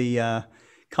some of the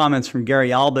comments from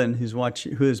Gary Albin,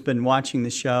 who has been watching the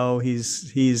show.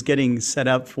 He's getting set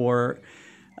up for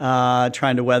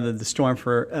trying to weather the storm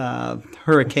for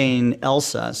Hurricane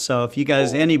Elsa. So if you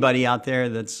guys, anybody out there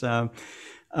that's in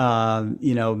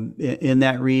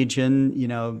that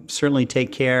region, certainly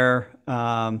take care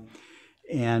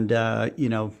and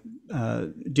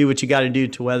do what you got to do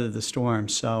to weather the storm.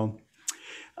 So.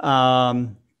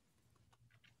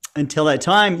 Until that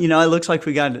time, it looks like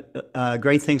we got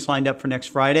great things lined up for next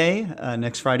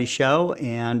Friday's show.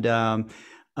 And,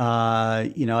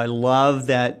 I love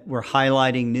that we're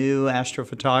highlighting new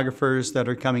astrophotographers that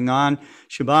are coming on.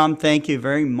 Shubham, thank you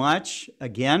very much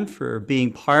again for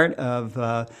being part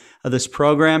of this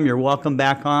program. You're welcome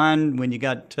back on when you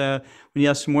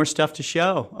have some more stuff to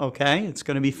show. Okay. It's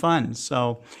going to be fun.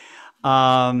 So,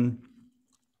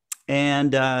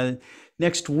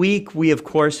 next week, we, of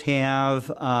course, have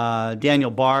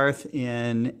Daniel Barth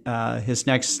in his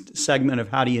next segment of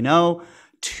How Do You Know?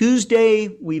 Tuesday,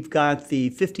 we've got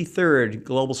the 53rd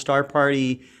Global Star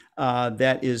Party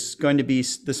that is going to be,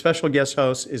 the special guest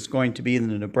host is going to be the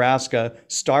Nebraska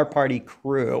Star Party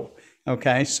crew.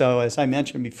 Okay, so as I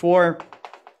mentioned before,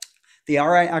 they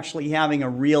are actually having a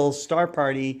real star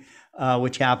party,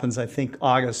 which happens, I think,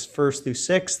 August 1st through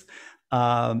 6th.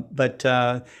 But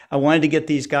I wanted to get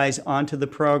these guys onto the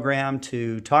program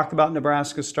to talk about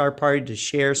Nebraska Star Party, to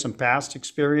share some past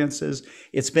experiences.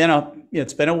 It's been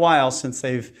a while since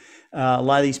they've a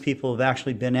lot of these people have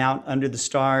actually been out under the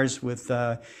stars with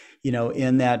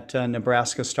in that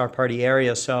Nebraska Star Party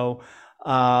area. So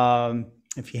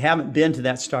if you haven't been to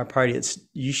that Star Party,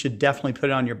 you should definitely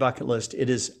put it on your bucket list. It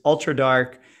is ultra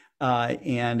dark.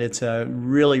 And it's a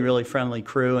really, really friendly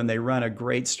crew, and they run a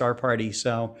great Star Party.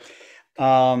 So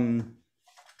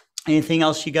anything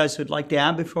else you guys would like to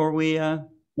add before we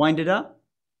wind it up?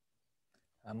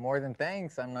 More than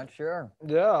thanks. I'm not sure.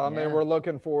 Yeah, I mean, we're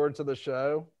looking forward to the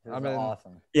show. This is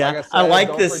awesome. Yeah, I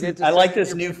like this. I like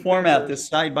this new format, this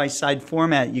side-by-side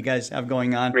format you guys have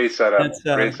going on. Great setup.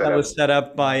 That was set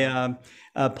up by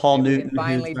Paul Newton,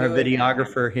 who's our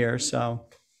videographer here. So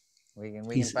we can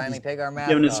finally take our mask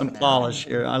giving it off some now. polish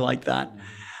here. I like that.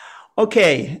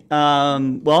 Okay.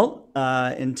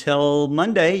 Until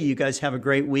Monday, you guys have a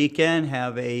great weekend.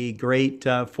 Have a great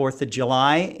 4th of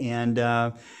July, and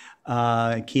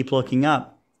keep looking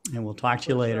up. And we'll talk to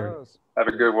you later. Have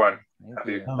a good one. Thank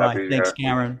you. Bye. Thanks,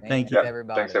 Cameron. Thank you.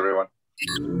 Everybody. Thanks, everyone.